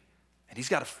guilty, and he's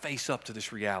got to face up to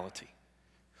this reality.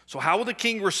 So how will the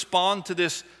king respond to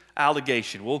this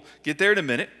allegation? We'll get there in a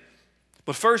minute.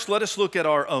 But first, let us look at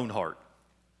our own heart.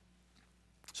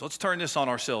 So let's turn this on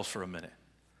ourselves for a minute.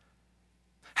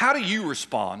 How do you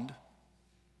respond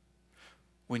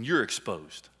when you're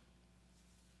exposed?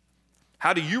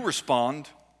 How do you respond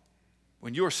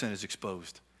when your sin is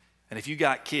exposed? And if you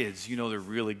got kids, you know they're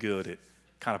really good at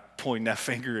kind of pointing that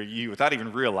finger at you without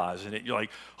even realizing it. You're like,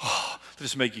 oh, they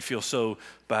just make you feel so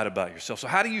bad about yourself. So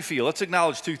how do you feel? Let's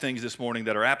acknowledge two things this morning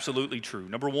that are absolutely true.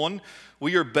 Number one,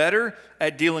 we are better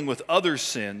at dealing with others'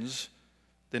 sins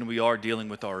than we are dealing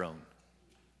with our own.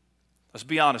 Let's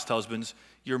be honest, husbands.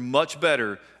 You're much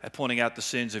better at pointing out the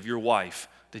sins of your wife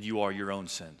than you are your own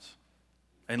sins.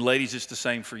 And ladies, it's the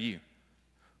same for you.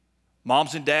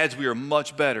 Moms and dads, we are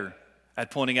much better at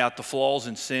pointing out the flaws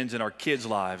and sins in our kids'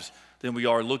 lives than we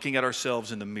are looking at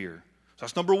ourselves in the mirror. So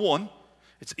that's number one.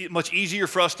 It's much easier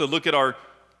for us to look at our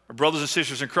brothers and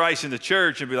sisters in Christ in the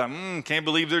church and be like, can't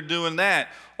believe they're doing that,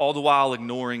 all the while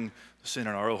ignoring the sin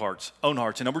in our own hearts.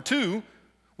 And number two,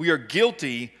 we are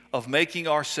guilty of making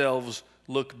ourselves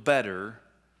look better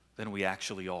than we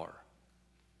actually are.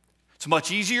 It's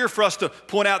much easier for us to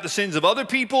point out the sins of other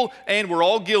people, and we're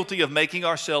all guilty of making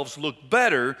ourselves look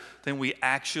better than we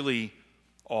actually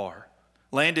are.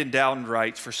 Landon Dowden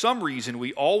writes, for some reason,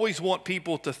 we always want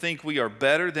people to think we are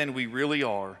better than we really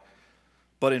are,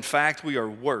 but in fact, we are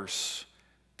worse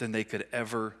than they could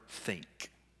ever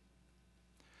think.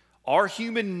 Our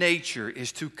human nature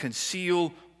is to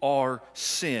conceal our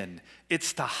sin.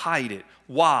 It's to hide it.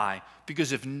 Why?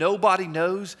 Because if nobody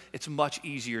knows, it's much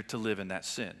easier to live in that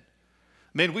sin.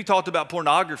 Men, we talked about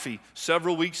pornography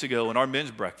several weeks ago in our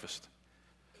men's breakfast.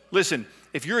 Listen,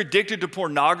 if you're addicted to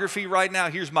pornography right now,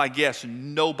 here's my guess,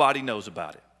 nobody knows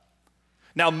about it.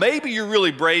 Now, maybe you're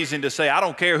really brazen to say, I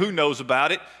don't care who knows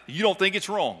about it. You don't think it's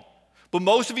wrong. But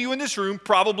most of you in this room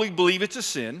probably believe it's a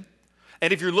sin.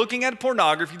 And if you're looking at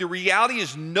pornography, the reality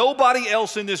is nobody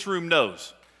else in this room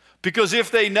knows. Because if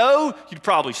they know, you'd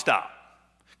probably stop.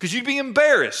 Because you'd be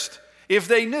embarrassed if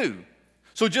they knew.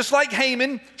 So just like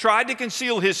Haman tried to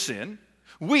conceal his sin,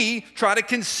 we try to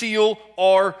conceal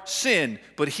our sin.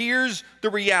 But here's the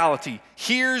reality.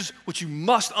 Here's what you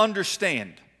must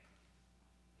understand.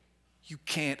 You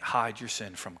can't hide your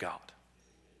sin from God.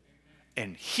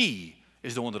 And He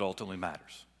is the one that ultimately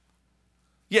matters.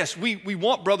 Yes, we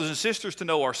want brothers and sisters to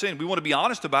know our sin. We want to be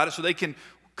honest about it so they can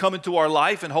come into our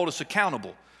life and hold us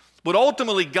accountable. But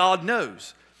ultimately, God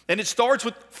knows. And it starts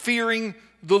with fearing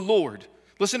the Lord.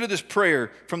 Listen to this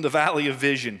prayer from the Valley of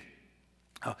Vision,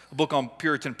 a book on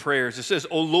Puritan prayers. It says,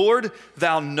 "O Lord,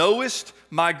 thou knowest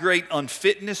my great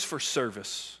unfitness for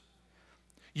service.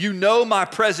 You know my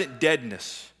present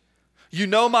deadness. You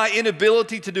know my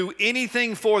inability to do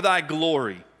anything for thy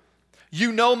glory.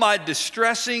 You know my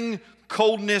distressing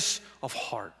coldness of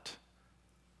heart."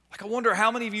 Like, I wonder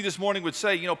how many of you this morning would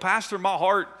say, Pastor, my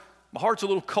heart's a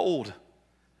little cold.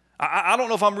 I don't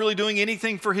know if I'm really doing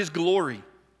anything for his glory.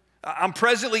 I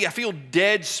feel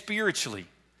dead spiritually.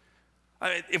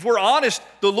 If we're honest,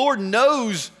 the Lord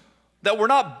knows that we're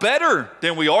not better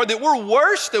than we are, that we're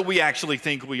worse than we actually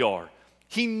think we are.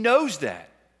 He knows that,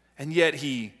 and yet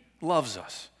he loves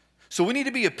us. So we need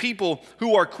to be a people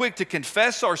who are quick to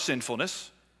confess our sinfulness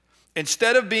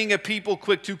instead of being a people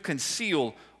quick to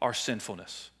conceal our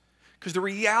sinfulness. Because the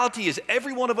reality is,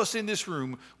 every one of us in this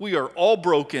room, we are all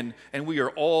broken and we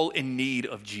are all in need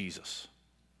of Jesus.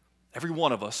 Every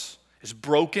one of us is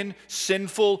broken,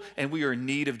 sinful, and we are in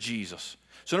need of Jesus.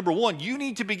 So number one, you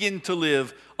need to begin to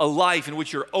live a life in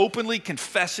which you're openly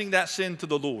confessing that sin to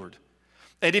the Lord.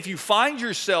 And if you find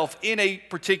yourself in a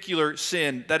particular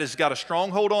sin that has got a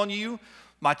stronghold on you,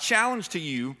 my challenge to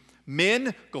you,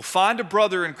 men, go find a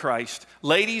brother in Christ.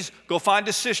 Ladies, go find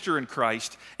a sister in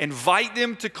Christ. Invite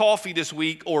them to coffee this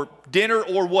week or dinner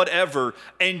or whatever,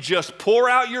 and just pour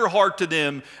out your heart to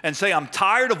them and say, I'm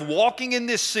tired of walking in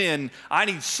this sin. I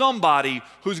need somebody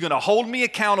who's going to hold me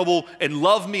accountable and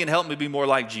love me and help me be more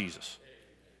like Jesus.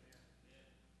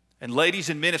 And ladies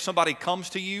and men, if somebody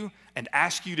comes to you and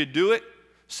asks you to do it,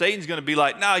 Satan's going to be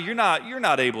like, no, you're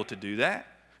not able to do that.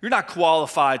 You're not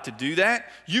qualified to do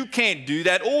that. You can't do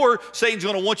that. Or Satan's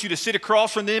going to want you to sit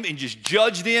across from them and just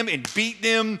judge them and beat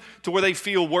them to where they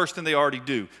feel worse than they already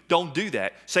do. Don't do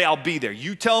that. Say, I'll be there.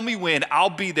 You tell me when. I'll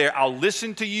be there. I'll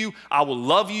listen to you. I will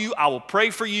love you. I will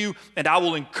pray for you. And I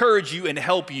will encourage you and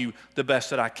help you the best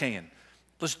that I can.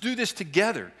 Let's do this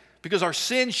together, because our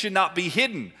sin should not be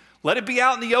hidden. Let it be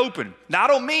out in the open. Now, I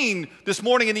don't mean this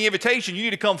morning in the invitation you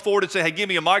need to come forward and say, hey, give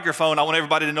me a microphone. I want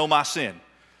everybody to know my sin.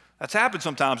 That's happened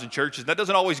sometimes in churches. That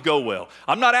doesn't always go well.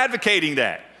 I'm not advocating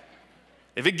that.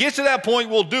 If it gets to that point,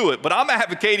 we'll do it. But I'm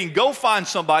advocating go find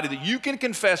somebody that you can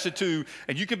confess it to,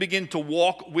 and you can begin to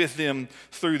walk with them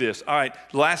through this. All right,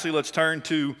 lastly, let's turn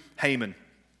to Haman.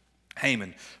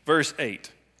 Haman, verse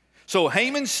 8. So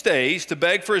Haman stays to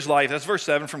beg for his life. That's verse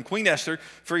 7 from Queen Esther.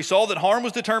 For he saw that harm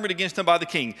was determined against him by the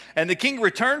king. And the king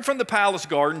returned from the palace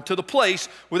garden to the place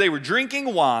where they were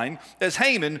drinking wine, as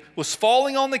Haman was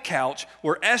falling on the couch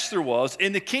where Esther was.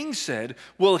 And the king said,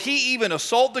 will he even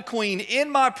assault the queen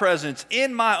in my presence,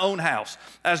 in my own house?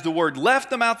 As the word left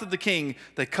the mouth of the king,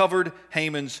 they covered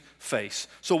Haman's face.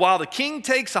 So while the king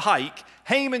takes a hike,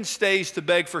 Haman stays to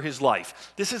beg for his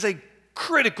life. This is a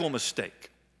critical mistake.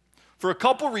 For a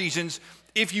couple reasons,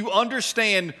 if you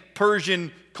understand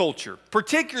Persian culture,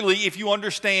 particularly if you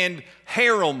understand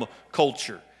harem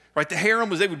culture, right? The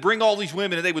harem was they would bring all these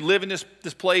women and they would live in this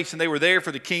place, and they were there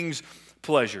for the king's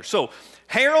pleasure. So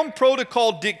harem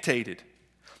protocol dictated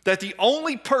that the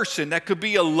only person that could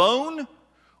be alone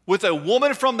with a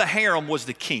woman from the harem was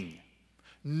the king.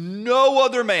 No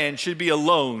other man should be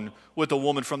alone with a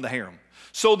woman from the harem.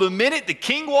 So the minute the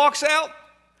king walks out,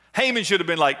 Haman should have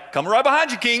been like, come right behind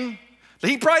you, king.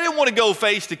 He probably didn't want to go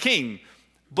face the king,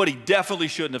 but he definitely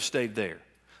shouldn't have stayed there.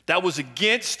 That was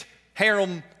against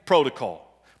harem protocol.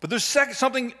 But there's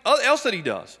something else that he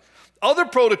does. Other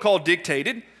protocol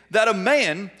dictated that a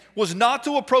man was not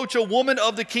to approach a woman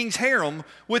of the king's harem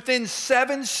within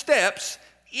 7 steps,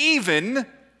 even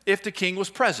if the king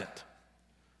was present.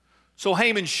 So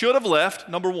Haman should have left,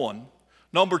 number one.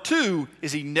 Number two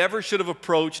is he never should have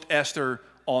approached Esther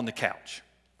on the couch.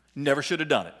 Never should have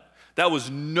done it. That was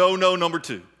no, number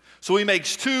two. So he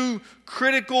makes 2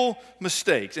 critical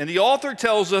mistakes. And the author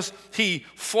tells us he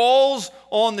falls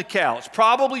on the couch,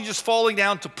 probably just falling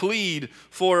down to plead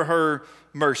for her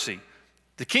mercy.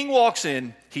 The king walks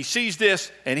in, he sees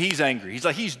this, and he's angry. He's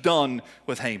like, he's done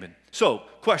with Haman. So,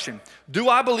 question, do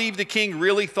I believe the king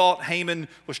really thought Haman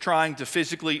was trying to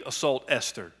physically assault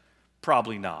Esther?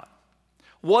 Probably not.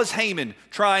 Was Haman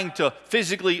trying to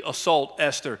physically assault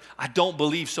Esther? I don't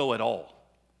believe so at all.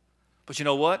 But you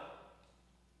know what?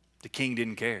 The king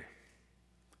didn't care.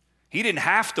 He didn't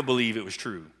have to believe it was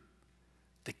true.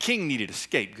 The king needed a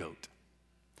scapegoat.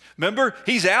 Remember,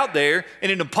 he's out there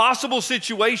in an impossible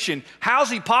situation.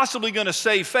 How's he possibly going to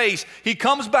save face? He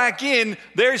comes back in.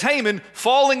 There's Haman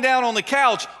falling down on the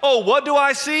couch. Oh, what do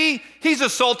I see? He's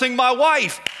assaulting my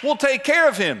wife. We'll take care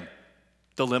of him.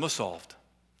 dilemma solved.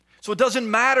 So it doesn't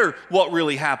matter what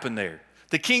really happened there.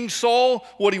 The king saw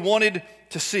what he wanted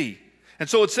to see. And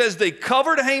so it says they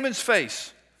covered Haman's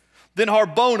face. Then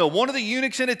Harbona, one of the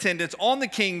eunuchs in attendance on the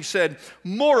king, said,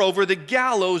 "Moreover, the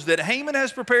gallows that Haman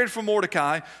has prepared for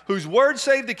Mordecai, whose word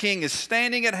saved the king, is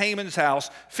standing at Haman's house,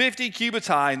 50 cubits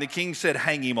high." And the king said,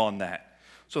 "Hang him on that."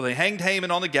 So they hanged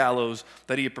Haman on the gallows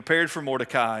that he had prepared for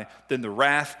Mordecai. Then the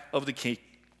wrath of the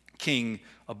king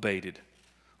abated.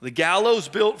 The gallows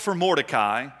built for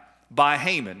Mordecai by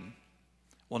Haman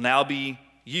will now be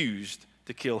used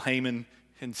to kill Haman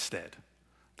instead.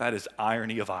 That is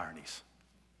irony of ironies.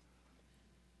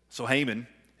 So Haman,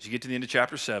 as you get to the end of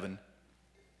chapter 7,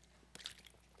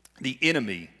 the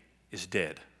enemy is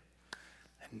dead.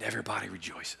 And everybody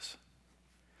rejoices.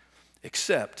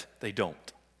 Except they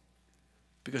don't.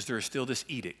 Because there is still this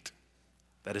edict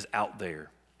that is out there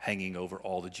hanging over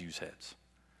all the Jews' heads.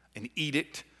 An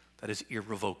edict that is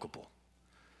irrevocable.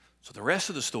 So the rest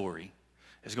of the story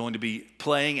is going to be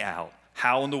playing out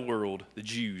how in the world the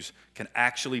Jews can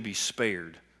actually be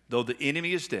spared. Though the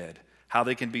enemy is dead, how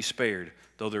they can be spared,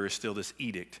 though there is still this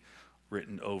edict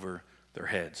written over their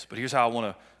heads. But here's how I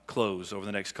want to close over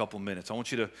the next couple minutes. I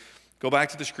want you to go back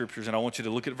to the scriptures, and I want you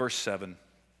to look at verse 7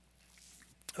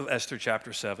 of Esther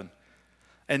chapter 7.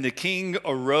 And the king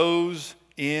arose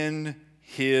in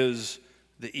his,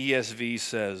 the ESV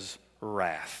says,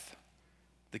 wrath.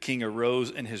 The king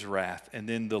arose in his wrath. And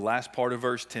then the last part of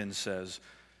verse 10 says,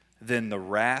 then the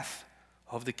wrath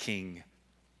of the king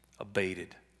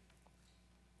abated.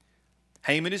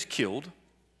 Haman is killed,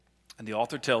 and the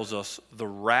author tells us the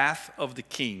wrath of the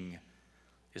king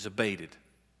is abated.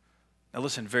 Now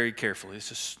listen very carefully.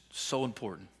 This is so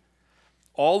important.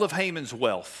 All of Haman's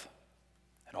wealth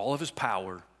and all of his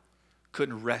power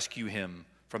couldn't rescue him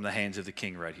from the hands of the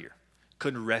king right here.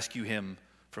 Couldn't rescue him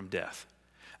from death.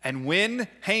 And when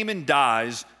Haman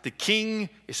dies, the king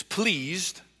is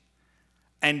pleased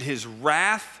and his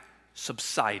wrath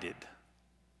subsided.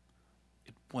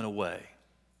 It went away.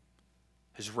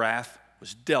 His wrath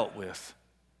was dealt with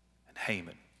in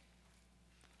Haman.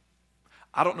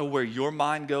 I don't know where your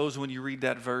mind goes when you read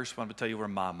that verse, but I'm going to tell you where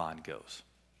my mind goes.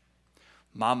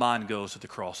 My mind goes to the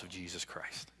cross of Jesus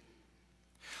Christ.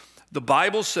 The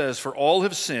Bible says, for all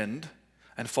have sinned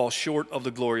and fall short of the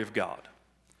glory of God.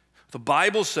 The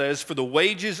Bible says, for the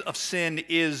wages of sin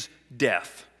is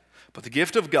death, but the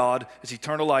gift of God is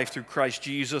eternal life through Christ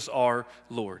Jesus our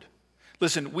Lord.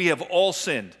 Listen, we have all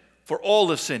sinned. For all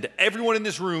have sinned. Everyone in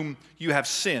this room, you have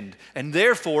sinned. And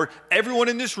therefore, everyone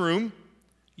in this room,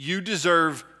 you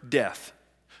deserve death.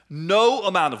 No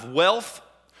amount of wealth,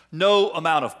 no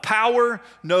amount of power,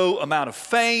 no amount of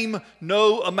fame,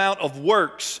 no amount of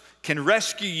works can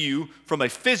rescue you from a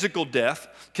physical death,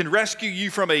 can rescue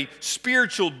you from a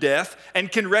spiritual death,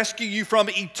 and can rescue you from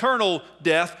eternal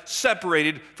death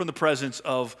separated from the presence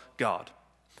of God.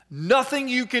 Nothing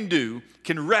you can do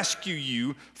can rescue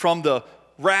you from the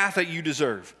wrath that you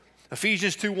deserve.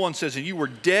 Ephesians 2:1 says, and you were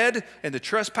dead in the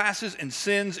trespasses and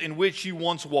sins in which you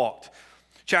once walked.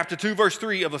 Chapter 2, verse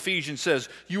 3 of Ephesians says,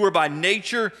 you are by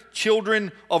nature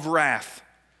children of wrath.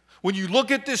 When you look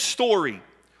at this story,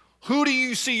 who do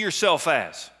you see yourself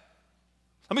as?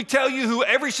 Let me tell you who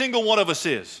every single one of us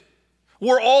is.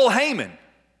 We're all Haman.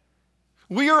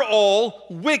 We are all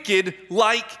wicked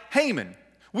like Haman.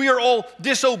 We are all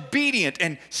disobedient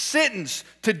and sentenced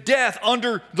to death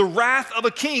under the wrath of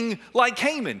a king like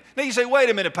Haman. Now you say, wait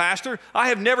a minute, Pastor. I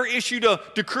have never issued a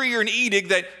decree or an edict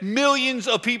that millions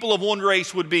of people of one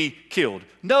race would be killed.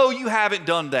 No, you haven't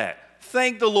done that.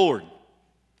 Thank the Lord.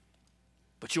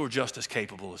 But you're just as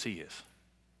capable as he is.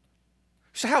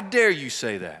 So how dare you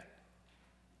say that?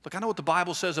 Look, I know what the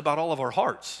Bible says about all of our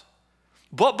hearts.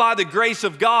 But by the grace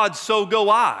of God, so go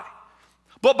I.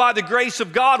 But by the grace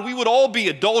of God, we would all be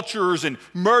adulterers and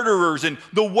murderers and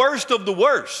the worst of the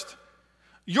worst.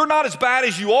 You're not as bad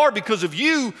as you are because of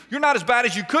you. You're not as bad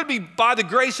as you could be by the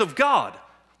grace of God.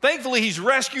 Thankfully, he's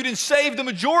rescued and saved the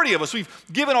majority of us. We've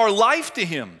given our life to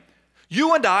him.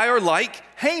 You and I are like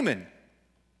Haman.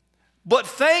 But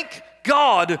thank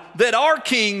God that our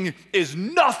king is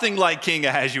nothing like King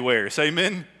Ahasuerus.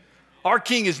 Amen? Our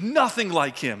king is nothing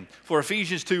like him. For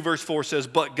Ephesians 2 verse 4 says,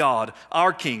 but God,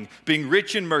 our king, being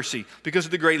rich in mercy, because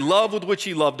of the great love with which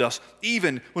he loved us,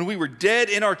 even when we were dead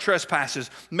in our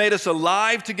trespasses, made us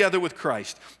alive together with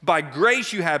Christ. By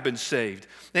grace you have been saved.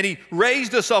 And he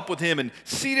raised us up with him and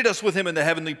seated us with him in the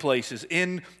heavenly places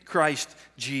in Christ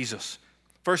Jesus.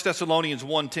 1 Thessalonians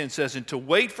 1:10 says, and to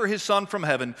wait for his Son from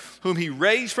heaven, whom he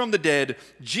raised from the dead,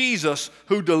 Jesus,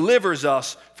 who delivers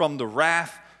us from the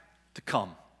wrath to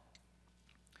come.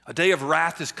 A day of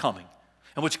wrath is coming.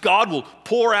 in which God will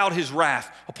pour out his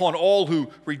wrath upon all who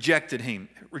rejected him.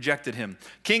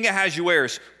 King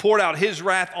Ahasuerus poured out his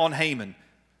wrath on Haman.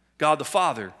 God the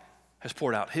Father has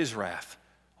poured out his wrath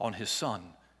on his Son,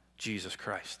 Jesus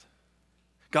Christ.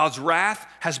 God's wrath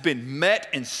has been met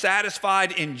and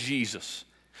satisfied in Jesus.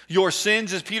 Your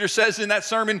sins, as Peter says in that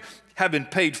sermon, have been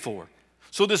paid for.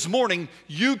 So this morning,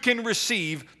 you can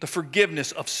receive the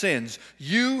forgiveness of sins.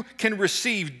 You can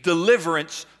receive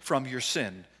deliverance from your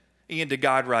sin. Ian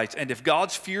DeGuide writes, and if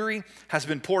God's fury has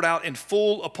been poured out in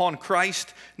full upon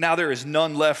Christ, now there is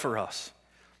none left for us.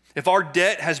 If our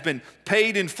debt has been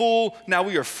paid in full, now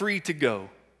we are free to go.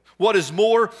 What is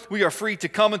more, we are free to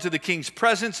come into the King's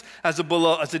presence as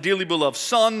a dearly beloved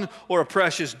son or a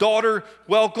precious daughter,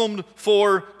 welcomed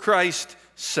for Christ's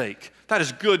sake. That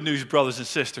is good news, brothers and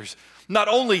sisters. Not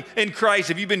only in Christ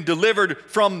have you been delivered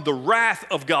from the wrath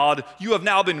of God, you have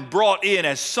now been brought in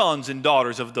as sons and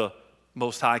daughters of the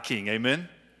Most High King. Amen?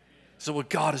 So what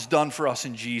God has done for us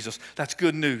in Jesus, that's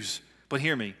good news. But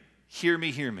hear me.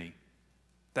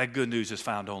 That good news is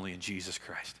found only in Jesus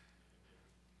Christ.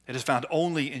 It is found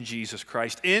only in Jesus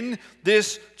Christ. In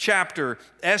this chapter,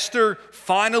 Esther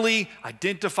finally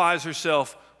identifies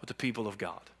herself with the people of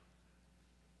God.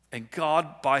 And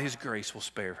God, by his grace, will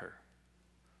spare her.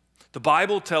 The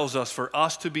Bible tells us for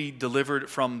us to be delivered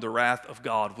from the wrath of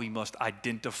God, we must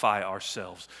identify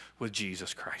ourselves with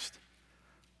Jesus Christ.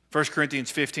 1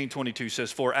 Corinthians 15:22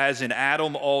 says, for as in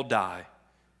Adam all die,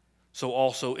 so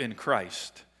also in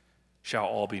Christ shall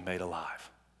all be made alive.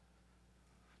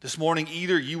 This morning,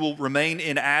 either you will remain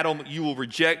in Adam, you will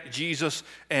reject Jesus,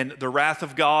 and the wrath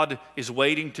of God is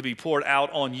waiting to be poured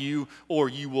out on you, or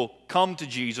you will come to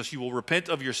Jesus, you will repent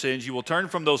of your sins, you will turn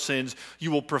from those sins, you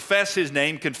will profess his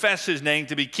name, confess his name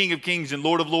to be King of Kings and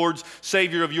Lord of Lords,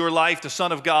 Savior of your life, the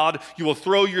Son of God. You will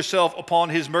throw yourself upon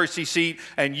his mercy seat,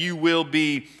 and you will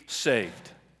be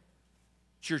saved.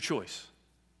 It's your choice.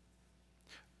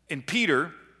 In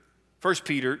 1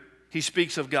 Peter, he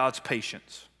speaks of God's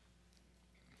patience.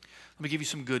 Let me give you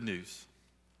some good news.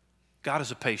 God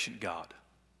is a patient God.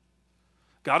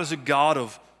 God is a God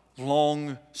of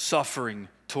long suffering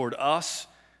toward us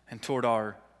and toward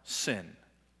our sin.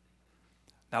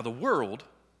 Now the world,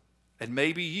 and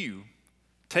maybe you,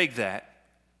 take that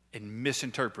and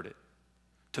misinterpret it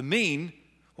to mean,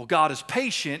 well, God is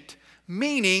patient,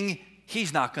 meaning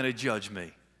he's not going to judge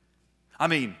me. I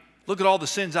mean, look at all the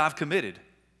sins I've committed.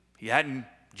 He hadn't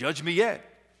judged me yet.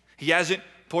 He hasn't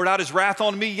poured out his wrath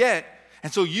on me yet.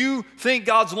 And so you think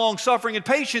God's long suffering and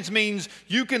patience means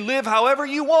you can live however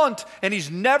you want and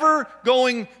he's never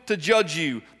going to judge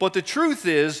you. But the truth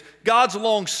is, God's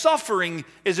long suffering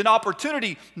is an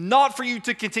opportunity not for you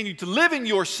to continue to live in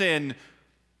your sin,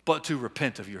 but to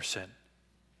repent of your sin.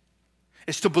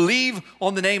 It's to believe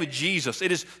on the name of Jesus.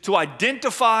 It is to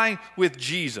identify with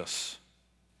Jesus.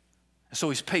 And so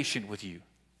he's patient with you,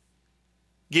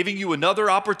 giving you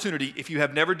another opportunity, if you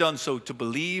have never done so, to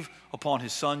believe upon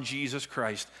his Son, Jesus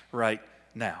Christ, right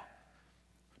now.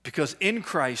 Because in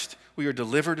Christ, we are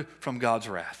delivered from God's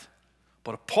wrath.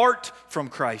 But apart from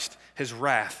Christ, his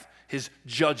wrath, his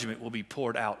judgment will be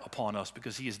poured out upon us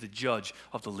because he is the judge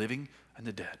of the living and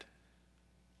the dead.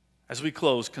 As we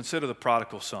close, consider the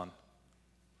prodigal son.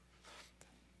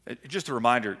 Just a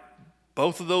reminder,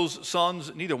 both of those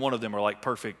sons, neither one of them are like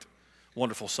perfect,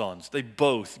 wonderful sons. They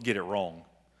both get it wrong.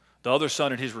 The other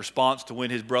son in his response to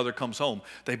when his brother comes home,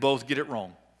 they both get it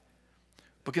wrong.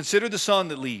 But consider the son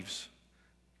that leaves.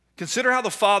 Consider how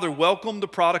the father welcomed the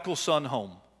prodigal son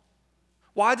home.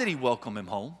 Why did he welcome him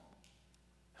home?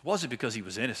 It wasn't because he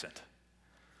was innocent.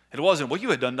 It wasn't, well,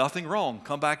 you had done nothing wrong.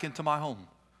 Come back into my home.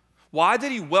 Why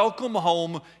did he welcome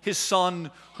home his son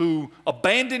who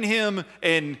abandoned him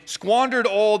and squandered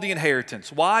all the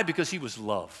inheritance? Why? Because he was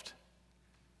loved.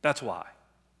 That's why.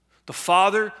 The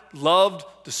Father loved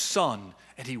the Son,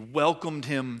 and he welcomed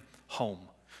him home.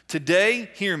 Today,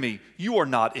 hear me, you are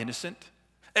not innocent.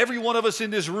 Every one of us in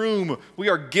this room, we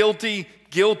are guilty,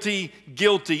 guilty,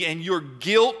 guilty, and your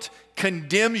guilt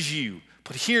condemns you.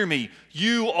 But hear me,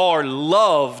 you are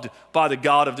loved by the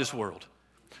God of this world.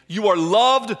 You are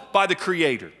loved by the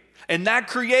Creator. And that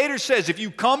Creator says if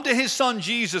you come to his Son,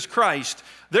 Jesus Christ,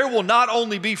 there will not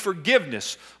only be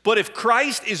forgiveness, but if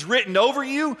Christ is written over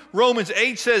you, Romans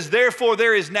 8 says, therefore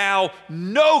there is now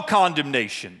no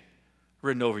condemnation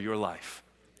written over your life.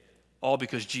 All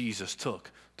because Jesus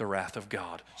took the wrath of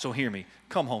God. So hear me,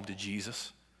 come home to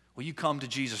Jesus. Will you come to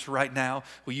Jesus right now?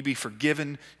 Will you be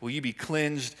forgiven? Will you be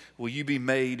cleansed? Will you be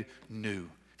made new?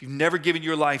 If you've never given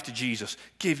your life to Jesus,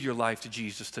 give your life to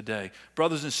Jesus today.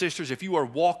 Brothers and sisters, if you are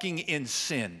walking in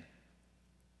sin,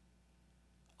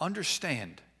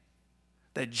 understand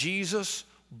that Jesus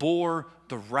bore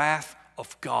the wrath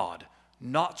of God,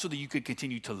 not so that you could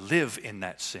continue to live in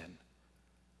that sin,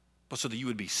 but so that you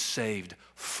would be saved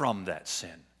from that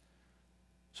sin.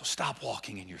 So stop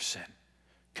walking in your sin.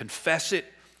 Confess it.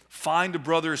 Find a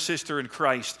brother or sister in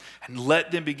Christ and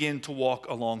let them begin to walk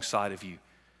alongside of you.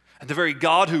 And the very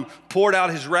God who poured out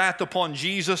his wrath upon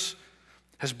Jesus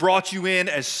has brought you in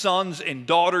as sons and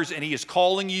daughters, and he is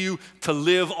calling you to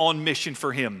live on mission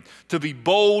for him, to be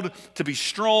bold, to be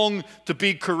strong, to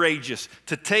be courageous,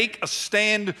 to take a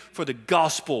stand for the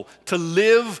gospel, to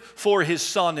live for his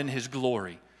Son and his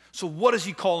glory. So what is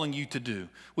he calling you to do?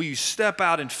 Will you step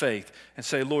out in faith and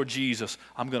say, Lord Jesus,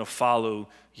 I'm going to follow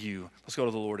you? Let's go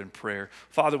to the Lord in prayer.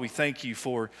 Father, we thank you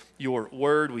for your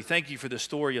word. We thank you for the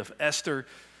story of Esther.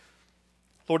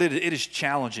 Lord, it is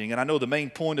challenging, and I know the main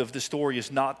point of this story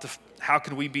is not how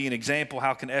can we be an example,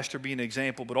 how can Esther be an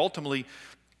example, but ultimately,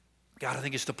 God, I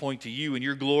think it's to point to you and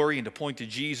your glory and to point to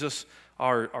Jesus,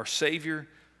 our Savior,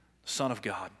 the Son of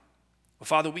God. But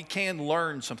Father, we can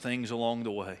learn some things along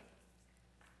the way.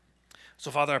 So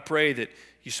Father, I pray that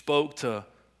you spoke to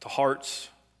hearts,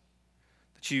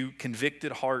 that you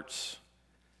convicted hearts,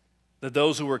 that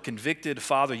those who were convicted,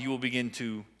 Father, you will begin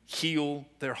to heal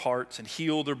their hearts and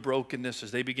heal their brokenness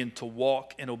as they begin to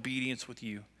walk in obedience with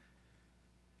you.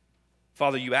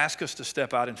 Father, you ask us to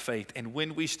step out in faith, and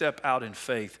when we step out in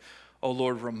faith, oh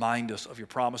Lord, remind us of your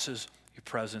promises, your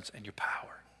presence, and your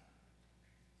power.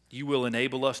 You will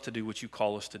enable us to do what you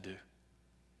call us to do.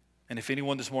 And if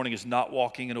anyone this morning is not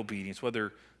walking in obedience,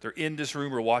 whether they're in this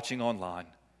room or watching online,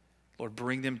 Lord,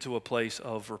 bring them to a place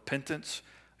of repentance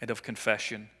and of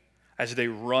confession as they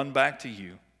run back to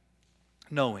you,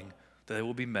 knowing that they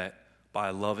will be met by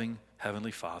a loving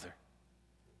Heavenly Father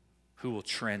who will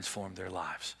transform their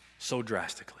lives so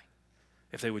drastically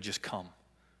if they would just come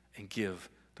and give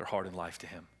their heart and life to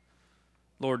him.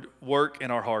 Lord, work in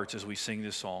our hearts as we sing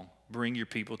this song. Bring your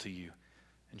people to you.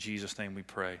 In Jesus' name we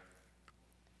pray.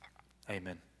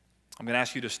 Amen. I'm going to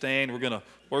ask you to stand. We're going to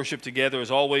worship together.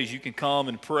 As always, you can come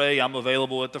and pray. I'm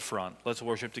available at the front. Let's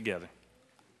worship together.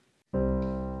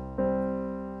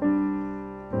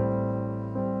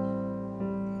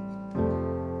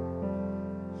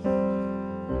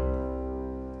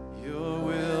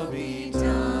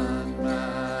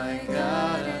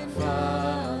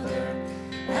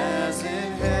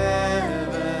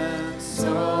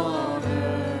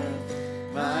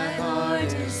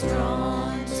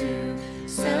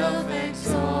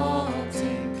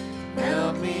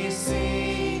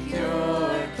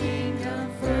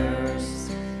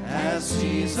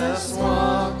 Jesus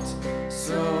walked,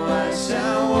 so I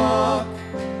shall walk,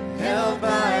 held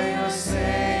by your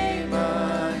same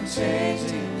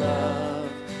unchanging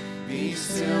love. Be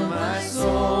still, my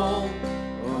soul,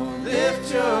 oh,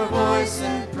 lift your voice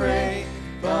and pray.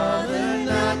 Father,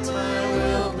 not my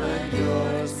will, but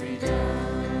yours be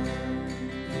done.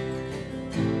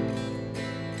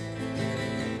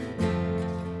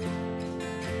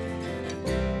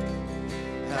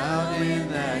 Out in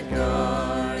that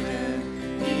garden,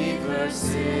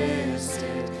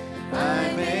 persisted,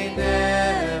 I may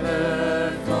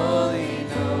never fully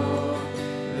know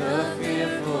the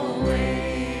fearful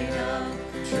weight of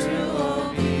true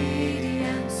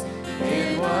obedience.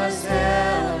 It was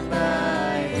held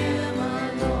by him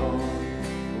alone.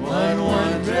 What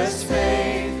wondrous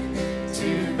faith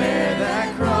to bear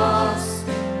that cross,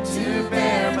 to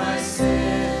bear my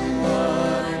sin.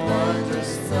 What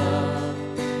wondrous love,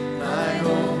 my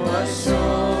hope was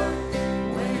sure.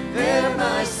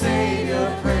 My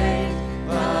Savior prayed,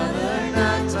 Father,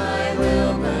 not my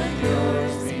will, but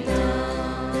yours be done.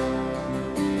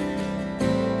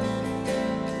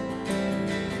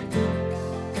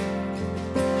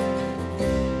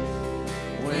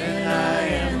 When I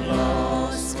am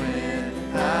lost,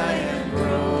 when I am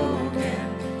broken,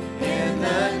 in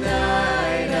the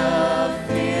night of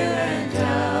fear and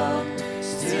doubt,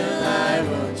 still I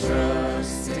will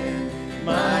trust in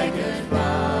my good Father.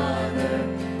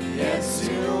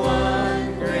 To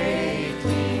one great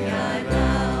King I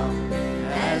bow,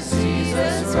 as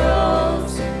Jesus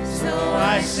rose, so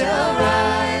I shall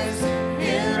rise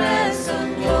in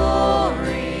ransom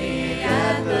glory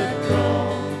at the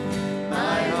throne.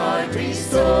 My heart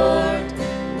restored,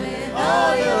 with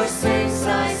all your saints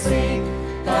I sing,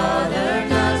 Father,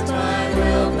 not my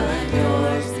will, but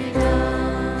yours be done.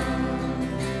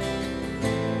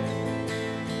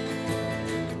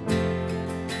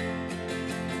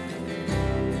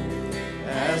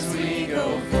 As we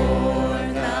go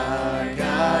forth, our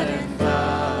God and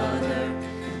Father,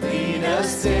 lead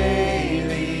us day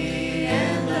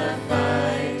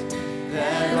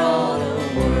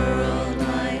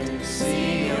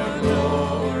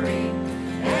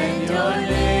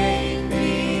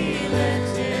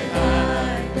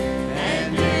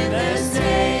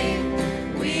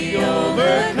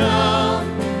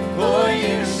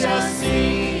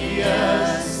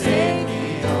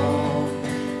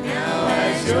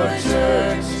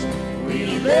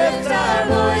lift our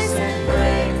voice and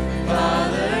pray,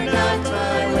 Father, not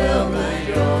my will, but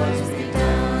yours be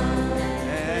done.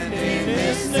 And in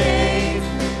this name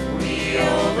we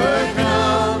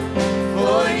overcome,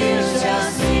 for you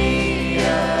shall see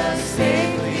us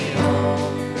safely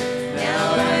home.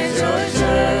 Now as your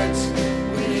church,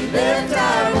 we lift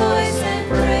our voice and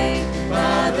pray,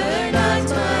 Father, not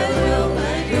my will,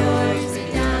 but yours be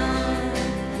done.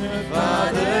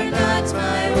 Father, not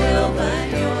my will, but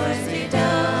yours be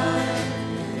done.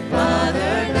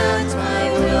 Father, not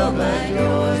my will, but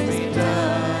yours be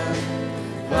done.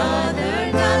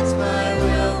 Father, not my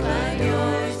will, but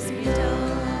yours be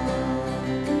done.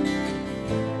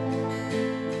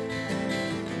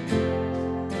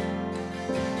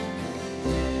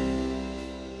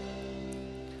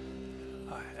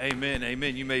 Amen,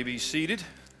 amen. You may be seated.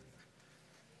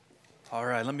 All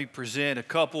right, let me present a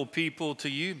couple people to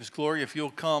you. Miss Gloria, if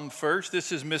you'll come first.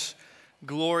 This is Miss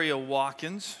Gloria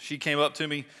Watkins. She came up to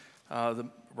me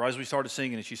right as we started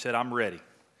singing, and she said, I'm ready.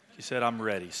 She said, I'm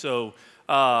ready. So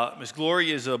Miss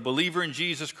Gloria is a believer in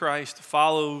Jesus Christ,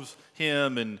 follows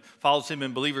him in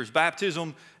believer's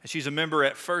baptism, and she's a member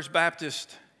at First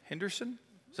Baptist Henderson,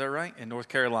 is that right, in North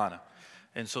Carolina.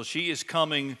 And so she is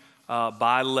coming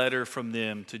by letter from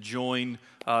them to join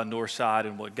Northside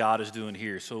and what God is doing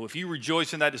here. So if you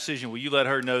rejoice in that decision, will you let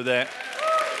her know that?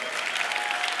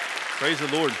 Praise the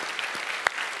Lord.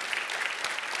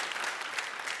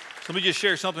 So let me just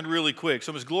share something really quick.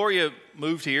 So Miss Gloria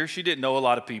moved here. She didn't know a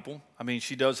lot of people. I mean,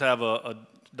 she does have a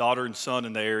daughter and son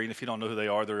in the area, and if you don't know who they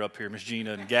are, they're up here, Miss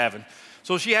Gina and Gavin.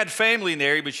 So she had family in the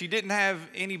area, but she didn't have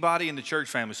anybody in the church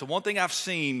family. So one thing I've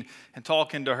seen in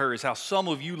talking to her is how some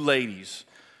of you ladies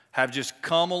have just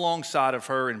come alongside of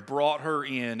her and brought her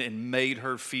in and made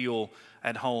her feel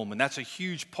at home. And that's a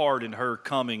huge part in her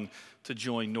coming to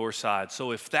join Northside.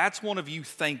 So if that's one of you,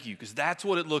 thank you, because that's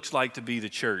what it looks like to be the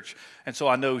church. And so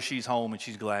I know she's home and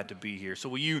she's glad to be here. So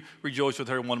will you rejoice with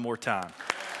her one more time?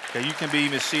 Okay, you can be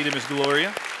Miss Seated, Miss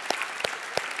Gloria.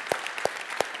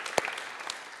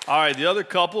 All right, the other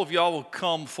couple, if y'all will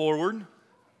come forward.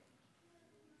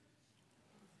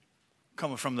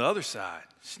 Coming from the other side.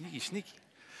 Sneaky, sneaky.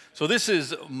 So this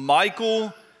is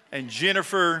Michael and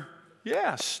Jennifer,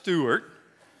 Stewart,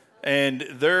 and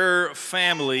their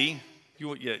family.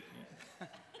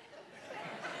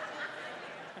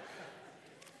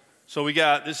 So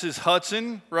this is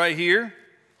Hudson right here.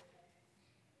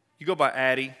 You go by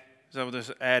Addie. Is that what this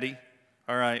is? Addie?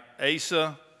 All right.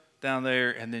 Asa down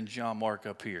there, and then John Mark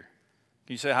up here.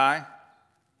 Can you say hi?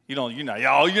 You're not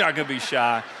going to be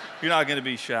shy. You're not going to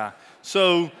be shy.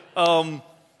 So,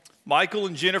 Michael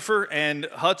and Jennifer and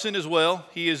Hudson as well.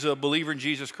 He is a believer in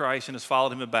Jesus Christ and has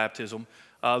followed him in baptism.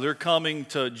 They're coming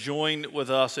to join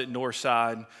with us at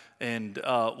Northside and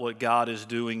what God is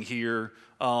doing here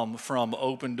from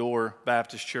Open Door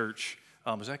Baptist Church.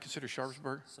 Is that considered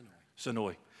Sharpsburg?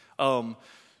 Sonoy.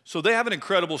 So they have an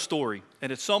incredible story,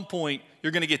 and at some point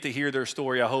you're going to get to hear their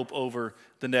story, I hope, over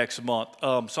the next month.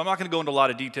 So I'm not going to go into a lot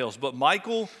of details, but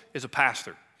Michael is a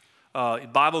pastor,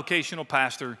 bivocational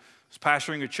pastor. Was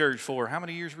pastoring a church for, how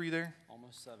many years were you there?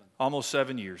 Almost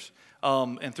 7 years.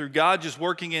 And through God just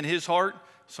working in his heart,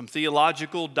 some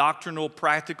theological, doctrinal,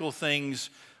 practical things,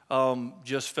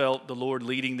 just felt the Lord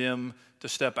leading them to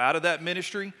step out of that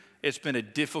ministry. It's been a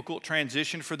difficult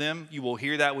transition for them. You will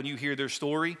hear that when you hear their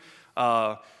story.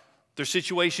 Their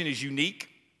situation is unique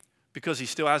because he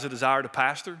still has a desire to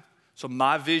pastor. So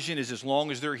my vision is as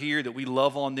long as they're here that we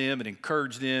love on them and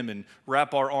encourage them and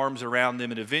wrap our arms around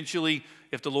them. And eventually,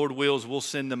 if the Lord wills, we'll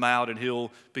send them out and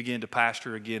he'll begin to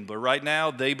pastor again. But right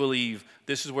now, they believe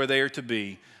this is where they are to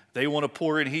be. They want to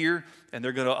pour in here, and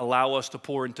they're going to allow us to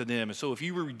pour into them. And so if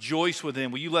you rejoice with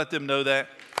them, will you let them know that?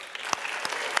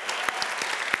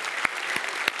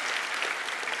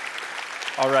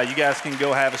 All right, you guys can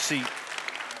go have a seat.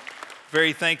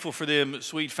 Very thankful for them,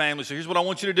 sweet family. So here's what I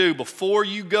want you to do. Before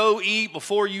you go eat,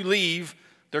 before you leave,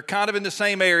 they're kind of in the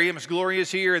same area. Miss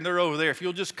Gloria's here, and they're over there. If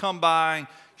you'll just come by,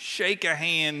 shake a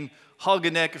hand, hug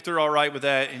a neck if they're all right with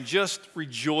that, and just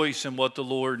rejoice in what the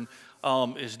Lord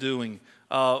is doing.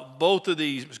 Both of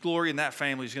these, Miss Gloria and that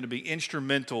family, is going to be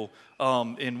instrumental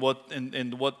in what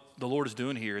the Lord is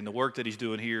doing here and the work that he's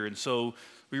doing here. And so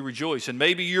we rejoice. And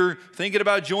maybe you're thinking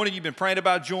about joining, you've been praying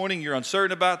about joining, you're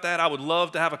uncertain about that. I would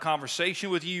love to have a conversation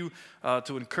with you,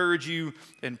 to encourage you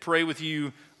and pray with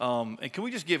you. And can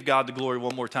we just give God the glory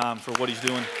one more time for what he's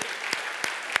doing?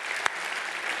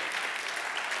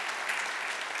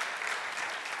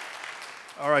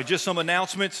 All right, just some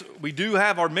announcements. We do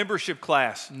have our membership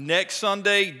class next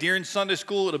Sunday during Sunday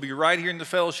school. It'll be right here in the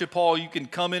fellowship hall. You can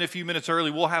come in a few minutes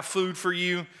early. We'll have food for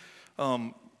you.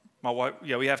 My wife,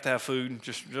 yeah, we have to have food.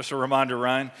 Just a reminder,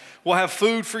 Ryan. We'll have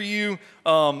food for you,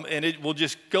 and we'll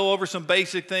just go over some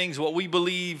basic things, what we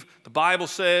believe the Bible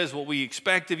says, what we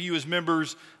expect of you as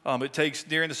members. It takes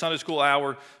during the Sunday school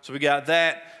hour, so we got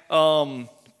that.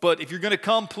 But if you're going to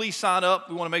come, please sign up.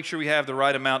 We want to make sure we have the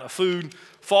right amount of food.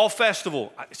 Fall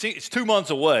Festival, see, it's 2 months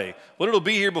away, but it'll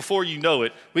be here before you know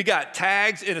it. We got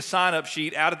tags and a sign-up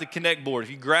sheet out at the Connect board.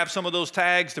 If you grab some of those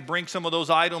tags to bring some of those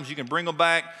items, you can bring them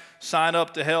back, sign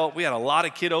up to help. We had a lot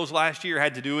of kiddos last year,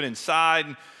 had to do it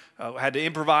inside, had to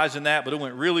improvise in that, but it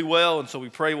went really well, and so we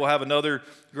pray we'll have another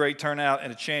great turnout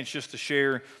and a chance just to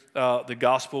share the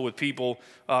gospel with people.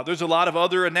 There's a lot of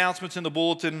other announcements in the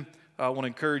bulletin. I want to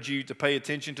encourage you to pay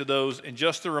attention to those. And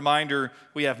just a reminder,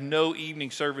 we have no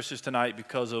evening services tonight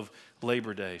because of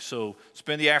Labor Day. So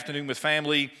spend the afternoon with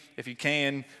family if you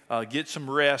can. Get some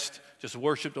rest. Just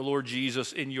worship the Lord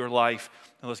Jesus in your life,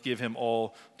 and let's give him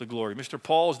all the glory. Mr.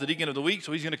 Paul is the deacon of the week,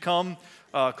 so he's going to come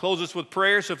close us with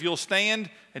prayer. So if you'll stand,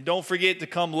 and don't forget to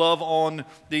come love on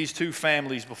these two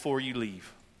families before you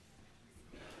leave.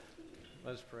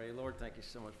 Let's pray. Lord, thank you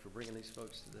so much for bringing these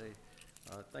folks today.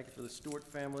 Thank you for the Stewart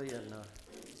family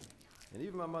and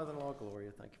even my mother-in-law,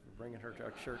 Gloria. Thank you for bringing her to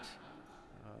our church.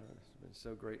 It's been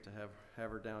so great to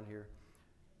have her down here.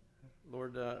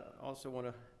 Lord, I also want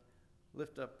to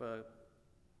lift up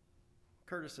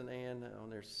Curtis and Ann on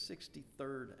their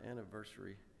 63rd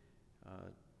anniversary.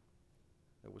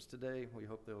 That was today. We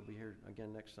hope they'll be here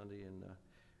again next Sunday. And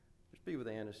just be with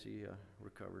Ann as she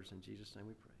recovers. In Jesus' name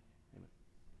we pray.